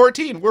week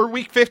 14. We're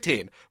week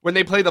 15 when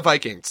they play the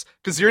Vikings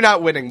because you're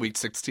not winning week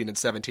 16 and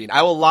 17.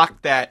 I will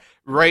lock that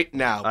right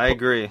now. I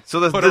agree.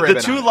 So Put a the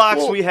ribbon 2 on it.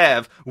 locks we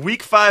have,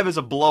 week 5 is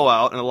a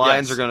blowout, and the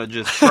Lions Yes. are going to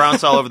just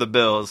trounce all over the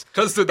Bills.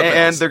 'Cause they're the and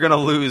Bills. they're going to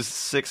lose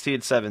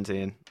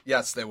 16-17.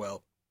 Yes, they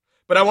will.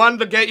 But I wanted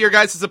to get your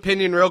guys'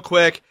 opinion real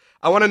quick.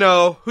 I want to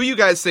know who you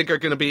guys think are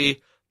going to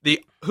be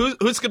who's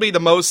going to be the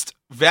most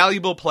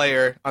valuable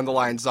player on the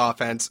Lions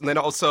offense, and then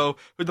also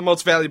who the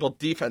most valuable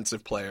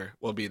defensive player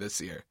will be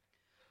this year.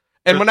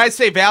 And when I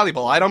say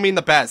valuable, I don't mean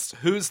the best.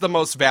 Who's the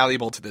most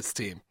valuable to this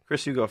team?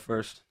 Chris, you go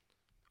first.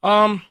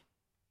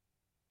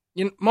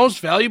 Most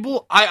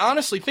valuable? I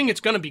honestly think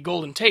it's going to be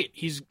Golden Tate.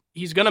 He's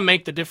going to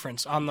make the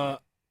difference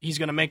he's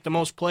going to make the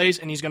most plays,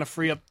 and he's going to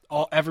free up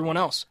everyone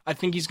else. I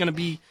think he's going to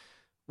be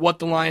what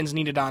the Lions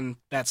needed on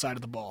that side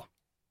of the ball.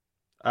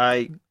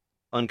 I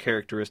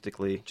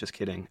uncharacteristically, just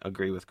kidding,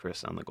 agree with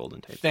Chris on the Golden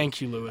Tate. Thank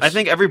you, Lewis. I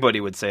think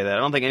everybody would say that. I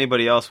don't think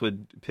anybody else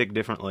would pick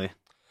differently.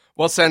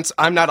 Well, since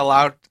I'm going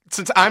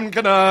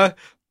to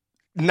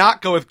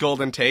not go with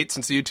Golden Tate,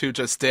 since you two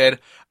just did,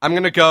 I'm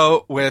going to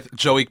go with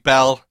Joey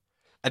Bell.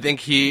 I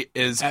think he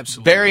is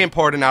very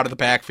important out of the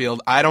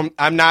backfield. I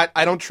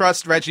don't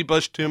trust Reggie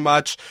Bush too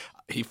much.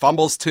 He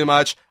fumbles too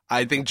much.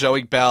 I think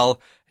Joey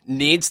Bell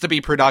needs to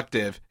be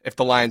productive if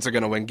the Lions are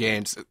going to win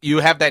games. You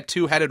have that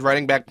 2-headed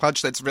running back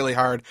punch that's really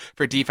hard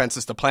for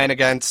defenses to plan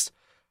against.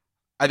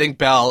 I think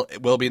Bell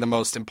will be the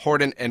most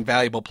important and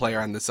valuable player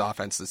on this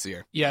offense this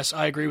year. Yes,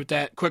 I agree with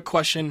that. Quick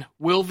question.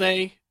 Will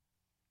they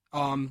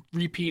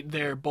repeat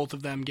both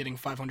of them getting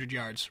 500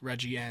 yards,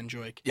 Reggie and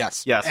Joik?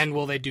 Yes. And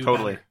will they do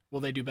Totally. better?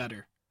 Will they do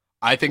better?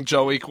 I think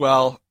Joey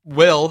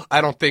will.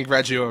 I don't think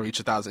Reggie will reach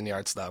 1,000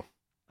 yards, though.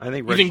 I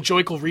think You think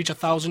Joik will reach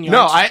 1,000 yards?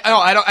 No,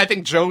 I don't. I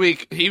think Joey,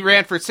 he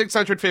ran for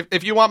 650.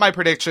 If you want my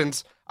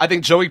predictions, I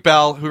think Joey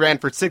Bell, who ran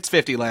for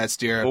 650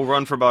 last year, will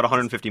run for about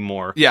 150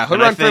 more. Yeah, he'll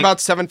run for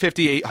about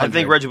 750, 800. I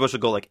think Reggie Bush will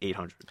go like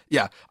 800.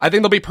 Yeah, I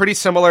think they'll be pretty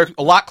similar,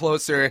 a lot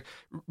closer.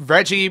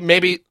 Reggie,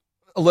 maybe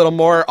a little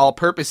more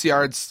all-purpose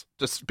yards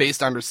just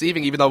based on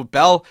receiving, even though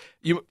Bell,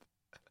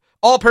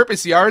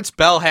 all-purpose yards,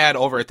 Bell had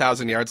over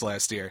 1,000 yards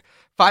last year.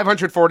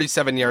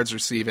 547 yards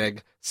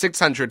receiving,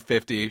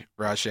 650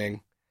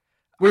 rushing.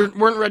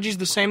 Weren't Reggie's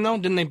the same, though?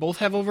 Didn't they both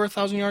have over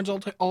 1,000 yards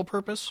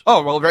all-purpose?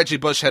 Oh, well, Reggie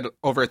Bush had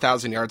over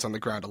 1,000 yards on the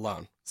ground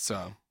alone,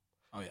 so.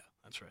 Oh, yeah,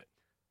 that's right.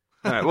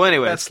 All right, well,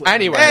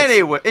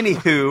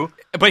 anywho.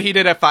 But he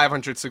did have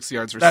 506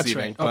 yards receiving. That's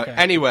right. Okay. But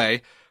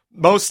anyway,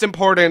 most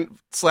important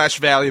 /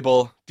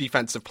 valuable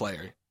defensive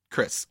player.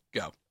 Chris,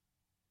 go.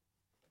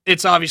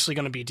 It's obviously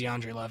going to be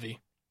DeAndre Levy.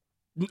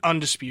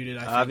 Undisputed,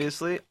 I think.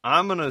 Obviously,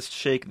 I'm going to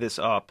shake this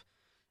up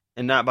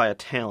and not by a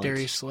talent.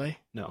 Darius Slay?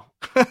 No.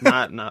 No,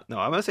 I'm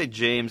going to say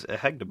James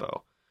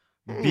Ehegdebo.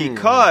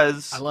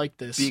 Because I like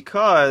this.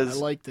 Because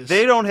I like this.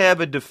 they don't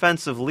have a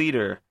defensive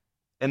leader,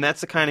 and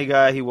that's the kind of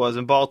guy he was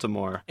in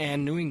Baltimore.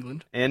 And New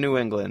England.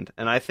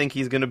 And I think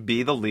he's going to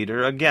be the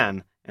leader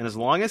again. And as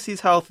long as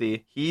he's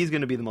healthy, he's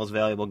going to be the most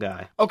valuable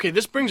guy. Okay,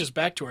 this brings us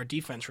back to our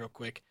defense real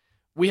quick.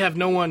 We have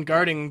no one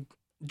guarding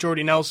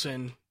Jordy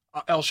Nelson,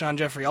 Alshon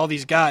Jeffrey, all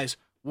these guys.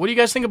 What do you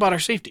guys think about our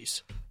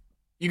safeties?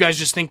 You guys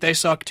just think they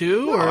suck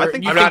too? No, or I'm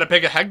not a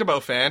big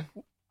Ehegdebo fan.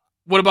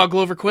 What about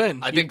Glover Quinn?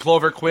 I think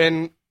Glover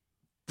Quinn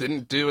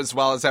didn't do as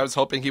well as I was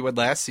hoping he would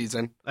last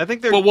season. I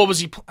think they're. Well, what was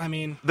he?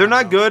 They're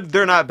not good.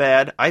 They're not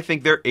bad. I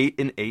think they're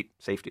 8-8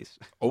 safeties.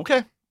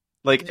 Okay,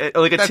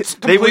 that's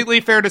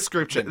completely fair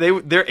description.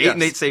 They're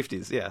 8-8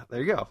 safeties. Yeah,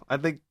 there you go. I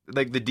think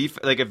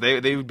if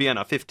they would be on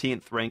a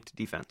 15th ranked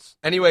defense.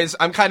 Anyways,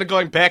 I'm kind of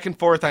going back and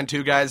forth on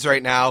two guys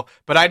right now,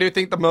 but I do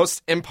think the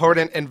most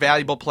important and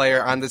valuable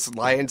player on this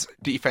Lions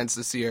defense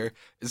this year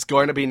is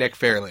going to be Nick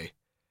Fairley.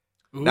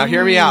 Ooh. Now,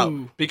 hear me out,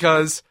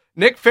 because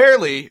Nick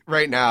Fairley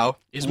right now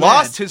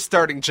lost his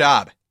starting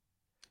job.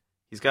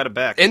 He's got it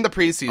back in the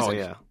preseason. Oh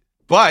yeah,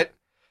 but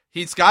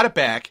he's got it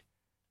back.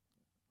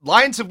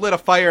 Lions have lit a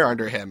fire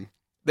under him.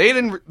 They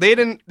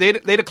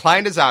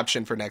declined his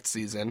option for next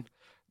season.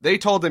 They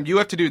told him, you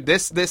have to do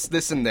this, this,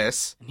 this, and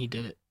this. And he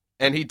did it.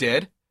 And he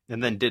did.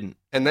 And then didn't.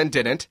 And then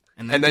didn't.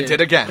 And then did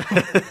again.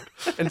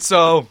 And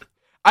so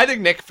I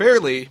think Nick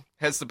Fairley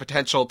has the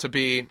potential to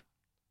be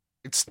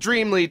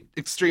extremely,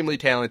 extremely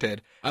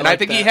talented. And I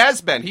think he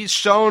has been. He's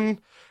shown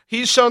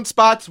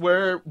spots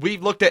where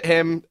we've looked at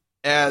him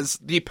as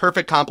the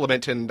perfect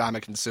complement to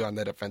Ndamukong Suh on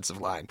the defensive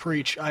line.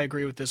 Preach. I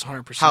agree with this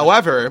 100%.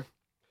 However,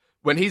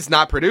 when he's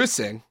not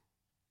producing,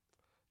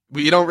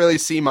 we don't really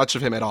see much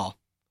of him at all.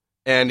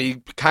 And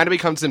he kind of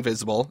becomes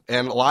invisible,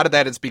 and a lot of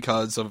that is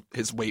because of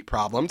his weight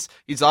problems.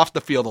 He's off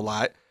the field a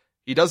lot.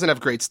 He doesn't have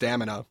great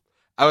stamina.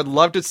 I would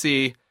love to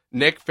see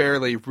Nick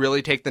Fairley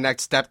really take the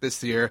next step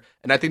this year,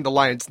 and I think the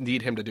Lions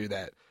need him to do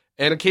that.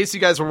 And in case you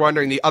guys were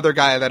wondering, the other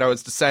guy that I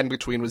was deciding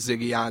between was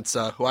Ziggy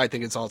Ansah, who I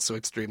think is also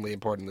extremely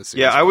important this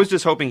year. Yeah, I was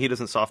just hoping he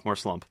doesn't sophomore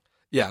slump.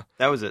 Yeah.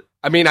 That was it.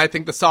 I mean, I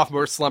think the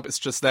sophomore slump is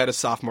just that, a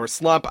sophomore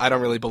slump. I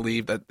don't really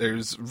believe that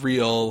there's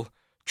real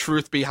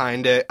truth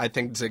behind it. I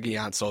think Ziggy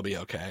Ansah will be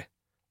okay.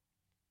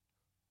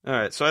 All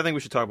right, so I think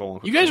we should talk about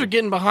one. You guys are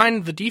getting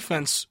behind the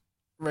defense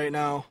right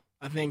now,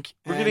 I think.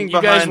 We're getting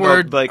you behind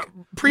guys were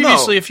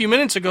previously no. a few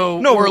minutes ago.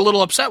 No, were a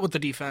little upset with the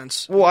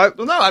defense. Well,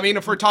 no, I mean,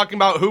 if we're talking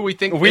about who we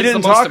think we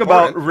didn't talk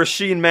about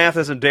Rasheed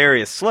Mathis and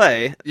Darius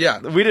Slay. Yeah,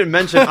 we didn't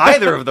mention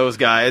either of those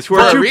guys who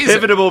are two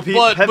pivotal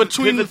people. But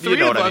between the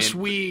three of us,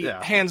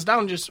 hands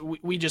down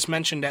we just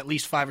mentioned at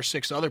least 5 or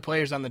 6 other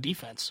players on the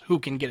defense who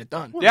can get it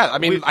done. Yeah, I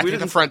mean, I think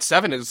the front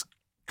seven is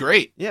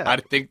great. Yeah, I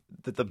think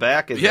that the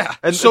back is. Yeah.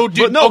 And so,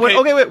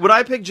 wait. When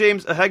I picked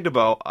James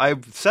Ehegdebo, I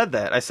said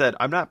that. I said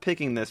I'm not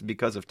picking this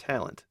because of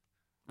talent.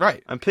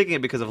 Right. I'm picking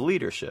it because of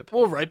leadership.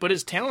 Well, right, but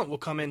his talent will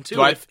come in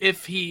too.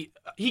 If he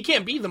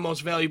can't be the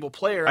most valuable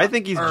player. I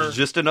think he's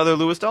just another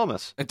Louis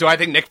Delmas. And do I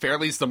think Nick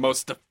Fairley's the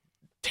most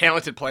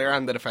talented player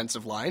on the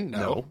defensive line?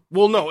 No.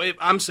 Well, no.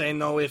 I'm saying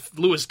though, if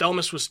Louis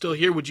Delmas was still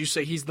here, would you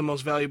say he's the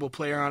most valuable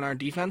player on our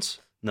defense?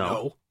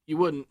 No, you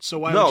wouldn't. So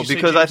why? No, would you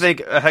because say I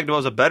think Ehegdebo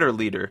is a better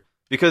leader.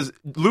 Because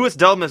Louis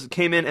Delmas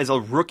came in as a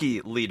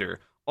rookie leader.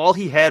 All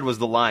he had was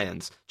the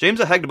Lions. James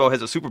Ehegdebo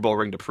has a Super Bowl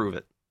ring to prove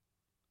it.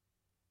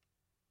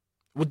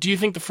 Well, do you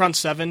think the front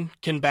seven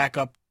can back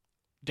up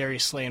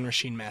Darius Slay and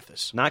Rasheed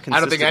Mathis? Not consistently. I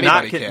don't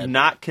think anybody can.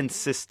 Not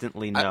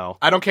consistently, no.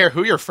 I don't care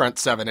who your front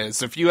seven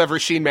is. If you have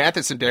Rasheed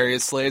Mathis and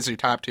Darius Slay as your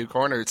top 2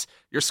 corners,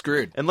 you're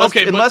screwed.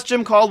 Unless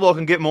Jim Caldwell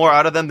can get more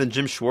out of them than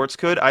Jim Schwartz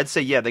could, I'd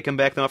say, yeah, they can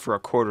back them up for a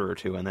quarter or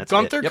 2, and that's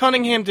Gunther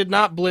Cunningham did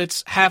not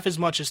blitz half as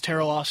much as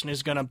Terrell Austin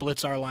is going to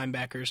blitz our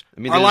linebackers. I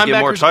mean, they just get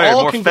more tired.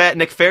 More fat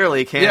Nick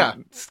Fairley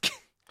can't.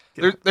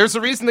 Yeah. There's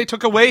a reason they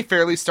took away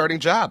Fairley's starting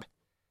job.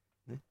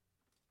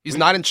 He's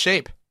not in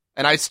shape.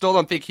 And I still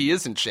don't think he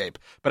is in shape.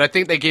 But I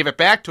think they gave it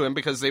back to him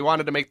because they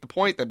wanted to make the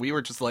point that we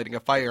were just lighting a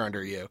fire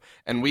under you.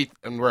 And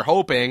we're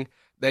hoping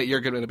that you're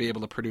going to be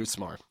able to produce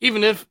more.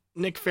 Even if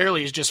Nick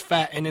Fairley is just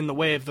fat and in the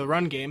way of the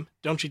run game,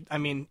 don't you? I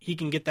mean, he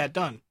can get that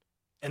done.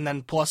 And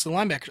then plus the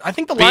linebackers. I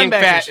think being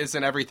linebackers... fat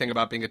isn't everything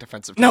about being a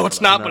defensive No, it's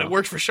not, but it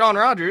works for Sean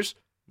Rogers.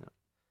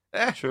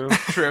 No. True.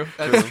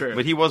 That's true.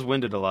 But he was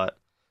winded a lot.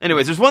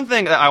 Anyways, there's one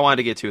thing that I wanted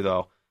to get to,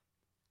 though.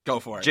 Go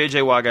for it.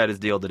 J.J. Watt got his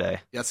deal today.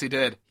 Yes, he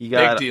did.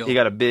 Big deal. He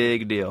got a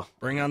big deal.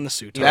 Bring on the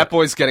suit. That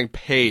boy's getting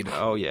paid.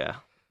 Oh, yeah.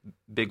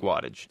 Big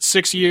wattage.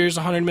 6 years,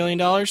 $100 million?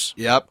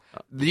 Yep.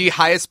 The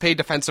highest paid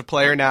defensive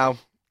player now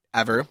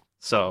ever.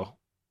 So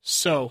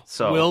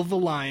will the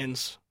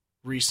Lions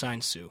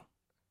re-sign Sue?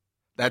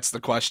 That's the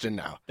question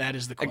now. That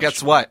is the question. And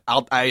guess what?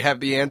 I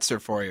have the answer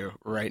for you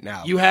right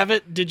now. You have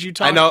it? Did you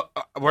talk? I know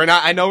we're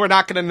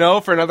not going to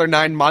know for another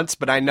 9 months,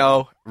 but I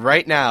know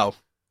right now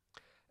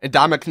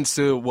Ndamukong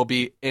Suh will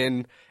be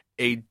in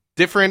a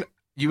different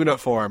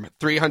uniform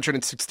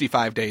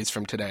 365 days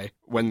from today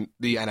when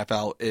the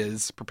NFL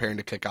is preparing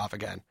to kick off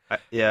again.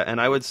 And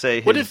I would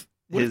say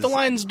What if the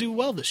Lions do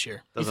well this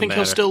year? You Doesn't think matter.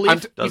 he'll still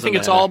leave? You think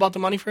it's all about the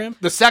money for him?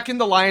 The second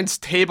the Lions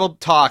tabled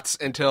talks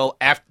until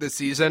after the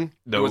season,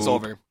 it was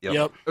over.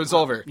 Yep. It was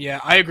over. Yeah,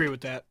 I agree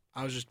with that.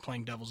 I was just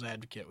playing devil's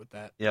advocate with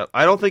that. Yep.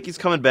 I don't think he's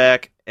coming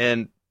back.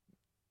 And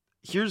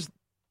here's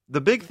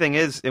the big thing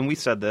is, and I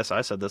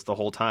said this the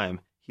whole time,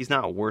 he's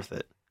not worth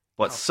it.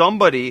 But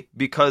somebody,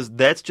 because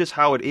that's just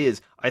how it is.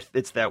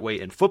 It's that way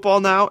in football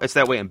now. It's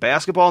that way in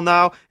basketball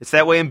now. It's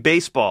that way in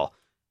baseball.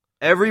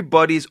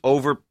 Everybody's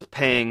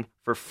overpaying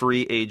for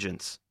free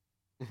agents.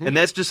 And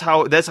that's just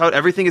how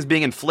everything is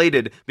being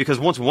inflated, because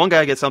once one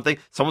guy gets something,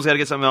 someone's got to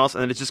get something else,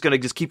 and it's just going to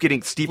just keep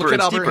getting steeper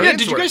and steeper. Yeah,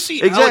 did you guys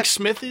see Alex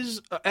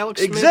Smith's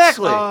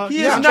Exactly.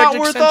 He is not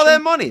worth all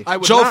that money.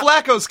 Joe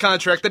Flacco's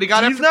contract that he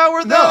got. He's not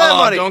worth all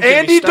that money.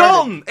 Andy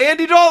Dalton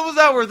was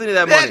not worth any of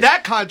that money.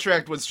 That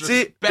contract was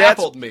just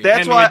baffled me.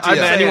 That's why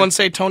anyone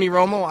say Tony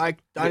Romo?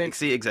 I didn't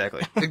see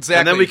exactly. Exactly.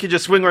 And then we could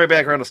just swing right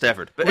back around to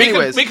Stafford. But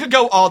anyways, we could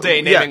go all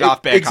day naming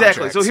off bad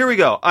contracts. So here we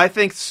go. I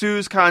think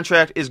Sue's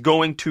contract is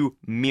going to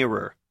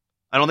mirror.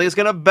 I don't think it's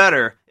going to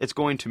better. It's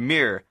going to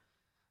mirror.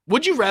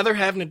 Would you rather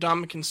have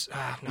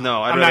Ndamukong?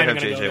 No, I'd rather have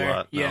J.J.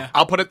 Watt. No.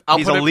 Yeah,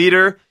 He's a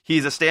leader.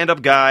 He's a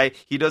stand-up guy.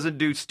 He doesn't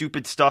do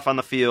stupid stuff on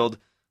the field.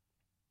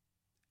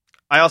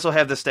 I also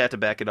have this stat to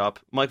back it up.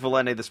 Mike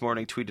Valente this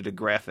morning tweeted a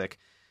graphic.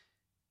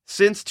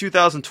 Since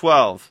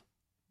 2012,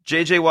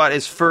 J.J. Watt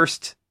is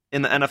first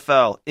in the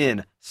NFL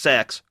in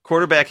sacks,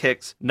 quarterback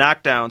hits,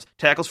 knockdowns,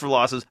 tackles for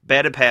losses,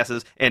 batted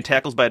passes, and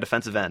tackles by a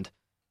defensive end.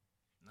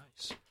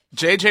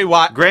 J.J.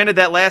 Watt. Granted,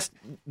 the last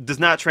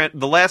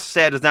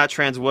stat does not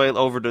translate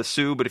over to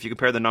Sue, but if you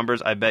compare the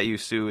numbers, I bet you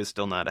Sue is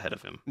still not ahead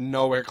of him.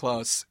 Nowhere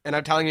close. And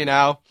I'm telling you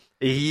now,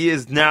 he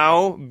is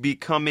now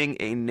becoming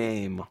a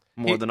name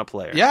more than a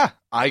player. Yeah,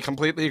 I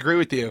completely agree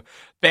with you.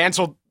 Fans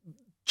will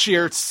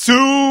cheer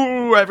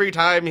Sue every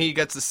time he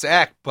gets a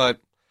sack,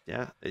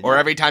 or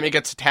every time he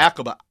gets a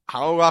tackle, but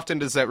how often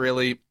does that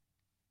really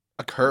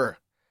occur?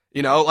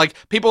 You know, like,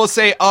 people will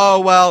say, oh,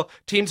 well,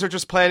 teams are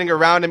just planning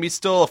around him. He's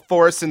still a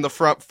force in the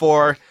front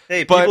four.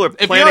 Hey, people are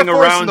planning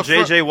around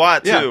J.J.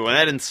 Watt, too, and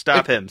that didn't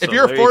stop him. If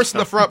you're a force in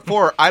the front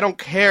four, I don't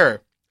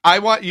care. I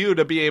want you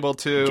to be able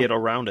to get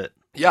around it.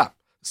 Yeah.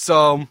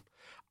 So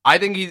I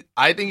think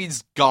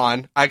he's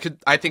gone. I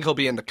think he'll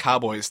be in the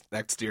Cowboys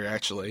next year,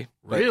 actually.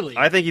 Really?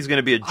 I think he's going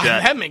to be a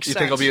Jet. That makes sense. You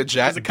think he'll be a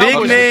Jet?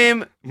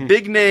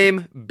 Big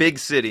name, big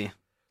city.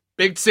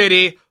 Big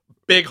city,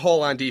 big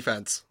hole on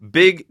defense.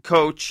 Big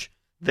coach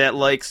that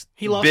likes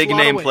big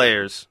name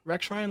players.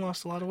 Rex Ryan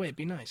lost a lot of weight.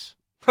 Be nice.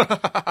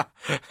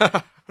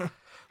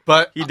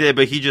 But he did,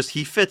 but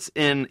he fits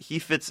in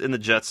the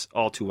Jets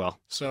all too well.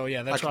 So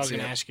yeah, that's what I was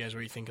going to ask you guys,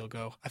 where you think he'll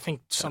go. I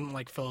think something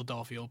like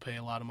Philadelphia will pay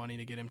a lot of money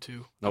to get him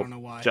too. Nope. I don't know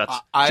why.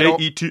 Jets.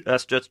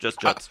 Jets.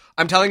 Jets.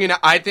 I'm telling you now,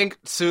 I think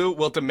Sue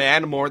will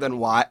demand more than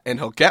Watt, and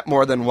he'll get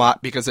more than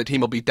Watt because the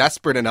team will be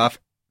desperate enough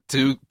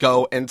to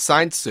go and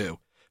sign Sue.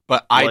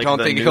 But I don't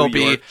think he'll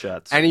be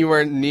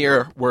anywhere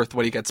near worth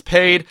what he gets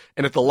paid.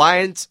 And if the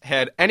Lions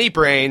had any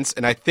brains,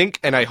 and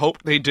I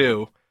hope they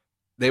do,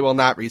 they will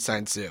not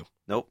re-sign Sue.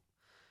 Nope.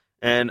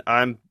 And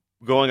I'm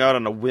going out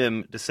on a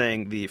whim to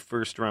saying the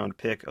first round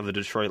pick of the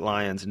Detroit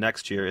Lions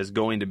next year is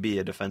going to be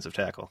a defensive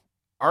tackle.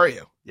 Are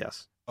you?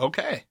 Yes.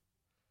 Okay.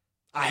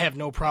 I have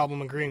no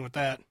problem agreeing with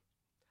that.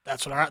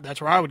 That's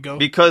where I would go.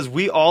 Because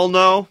we all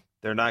know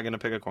they're not going to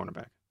pick a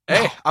cornerback.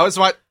 Hey,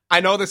 I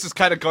know this is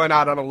kind of going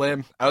out on a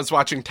limb. I was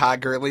watching Todd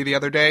Gurley the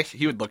other day.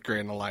 He would look great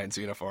in a Lions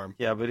uniform.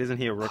 Yeah, but isn't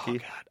he a rookie? Oh,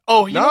 God.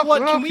 Oh, you know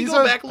what? Can we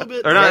go back a little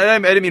bit? Or no, I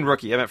didn't mean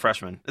rookie. I meant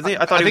freshman. Isn't he?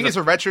 I think he's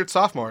a redshirt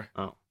sophomore.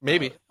 Oh,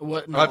 maybe.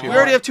 What? No. We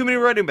already have too many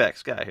running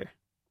backs. Guy here.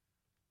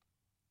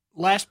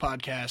 Last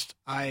podcast,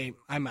 I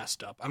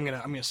messed up. I'm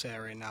gonna say it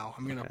right now.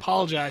 I'm gonna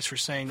apologize for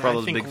saying that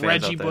I think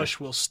Reggie Bush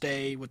will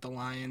stay with the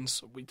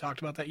Lions. We talked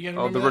about that. You guys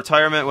remember the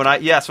retirement when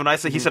I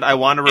said he said I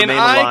want to remain a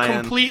Lion. I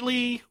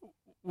completely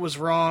was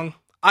wrong.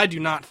 I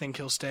do not think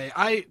he'll stay.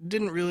 I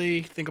didn't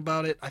really think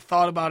about it. I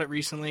thought about it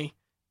recently,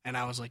 and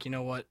I was like, you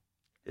know what?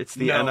 It's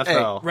the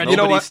NFL. Hey,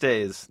 Nobody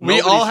stays.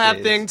 We all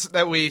have things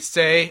that we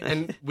say,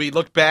 and we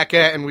look back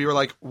at, and we were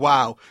like,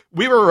 wow,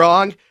 we were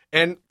wrong.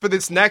 And for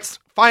this next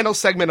final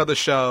segment of the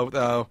show,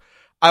 though,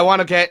 I want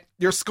to get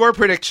your score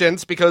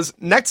predictions, because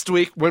next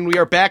week, when we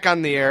are back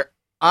on the air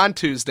on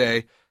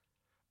Tuesday,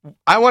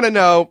 I want to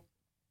know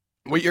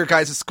what your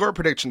guys' score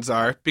predictions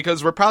are,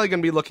 because we're probably going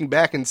to be looking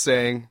back and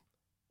saying,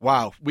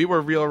 wow, we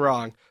were real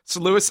wrong. So,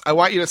 Lewis, I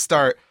want you to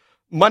start.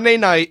 Monday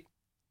night,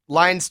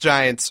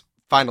 Lions-Giants,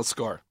 final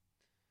score.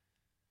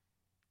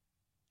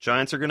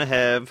 Giants are going to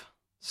have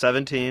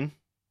 17.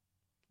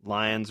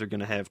 Lions are going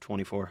to have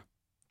 24.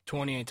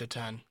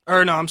 28-10.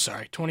 Or no, I'm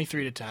sorry,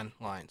 23-10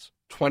 Lions.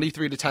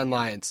 23-10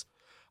 Lions.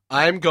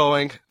 I'm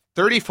going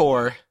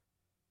 34-20.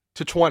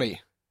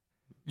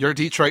 Your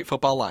Detroit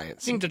Football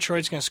Lions. You think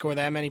Detroit's going to score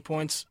that many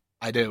points?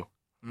 I do.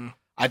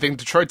 I think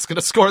Detroit's going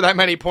to score that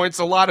many points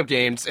a lot of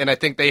games, and I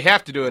think they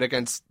have to do it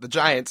against the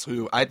Giants,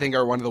 who I think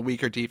are one of the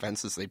weaker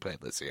defenses they played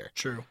this year.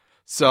 True.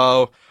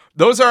 So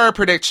those are our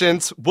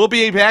predictions. We'll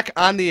be back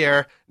on the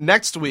air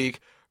next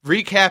week.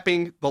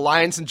 recapping the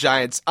Lions and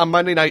Giants on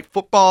Monday Night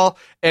Football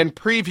and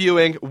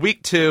previewing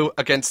Week 2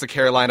 against the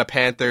Carolina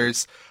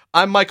Panthers.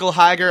 I'm Michael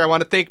Heiger. I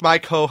want to thank my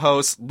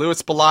co-hosts,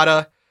 Louis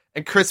Bellata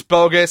and Chris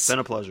Bogus. Been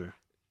a pleasure.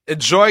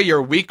 Enjoy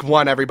your Week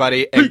 1,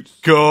 everybody, and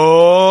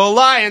go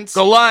Lions!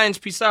 Go Lions.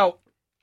 Peace out.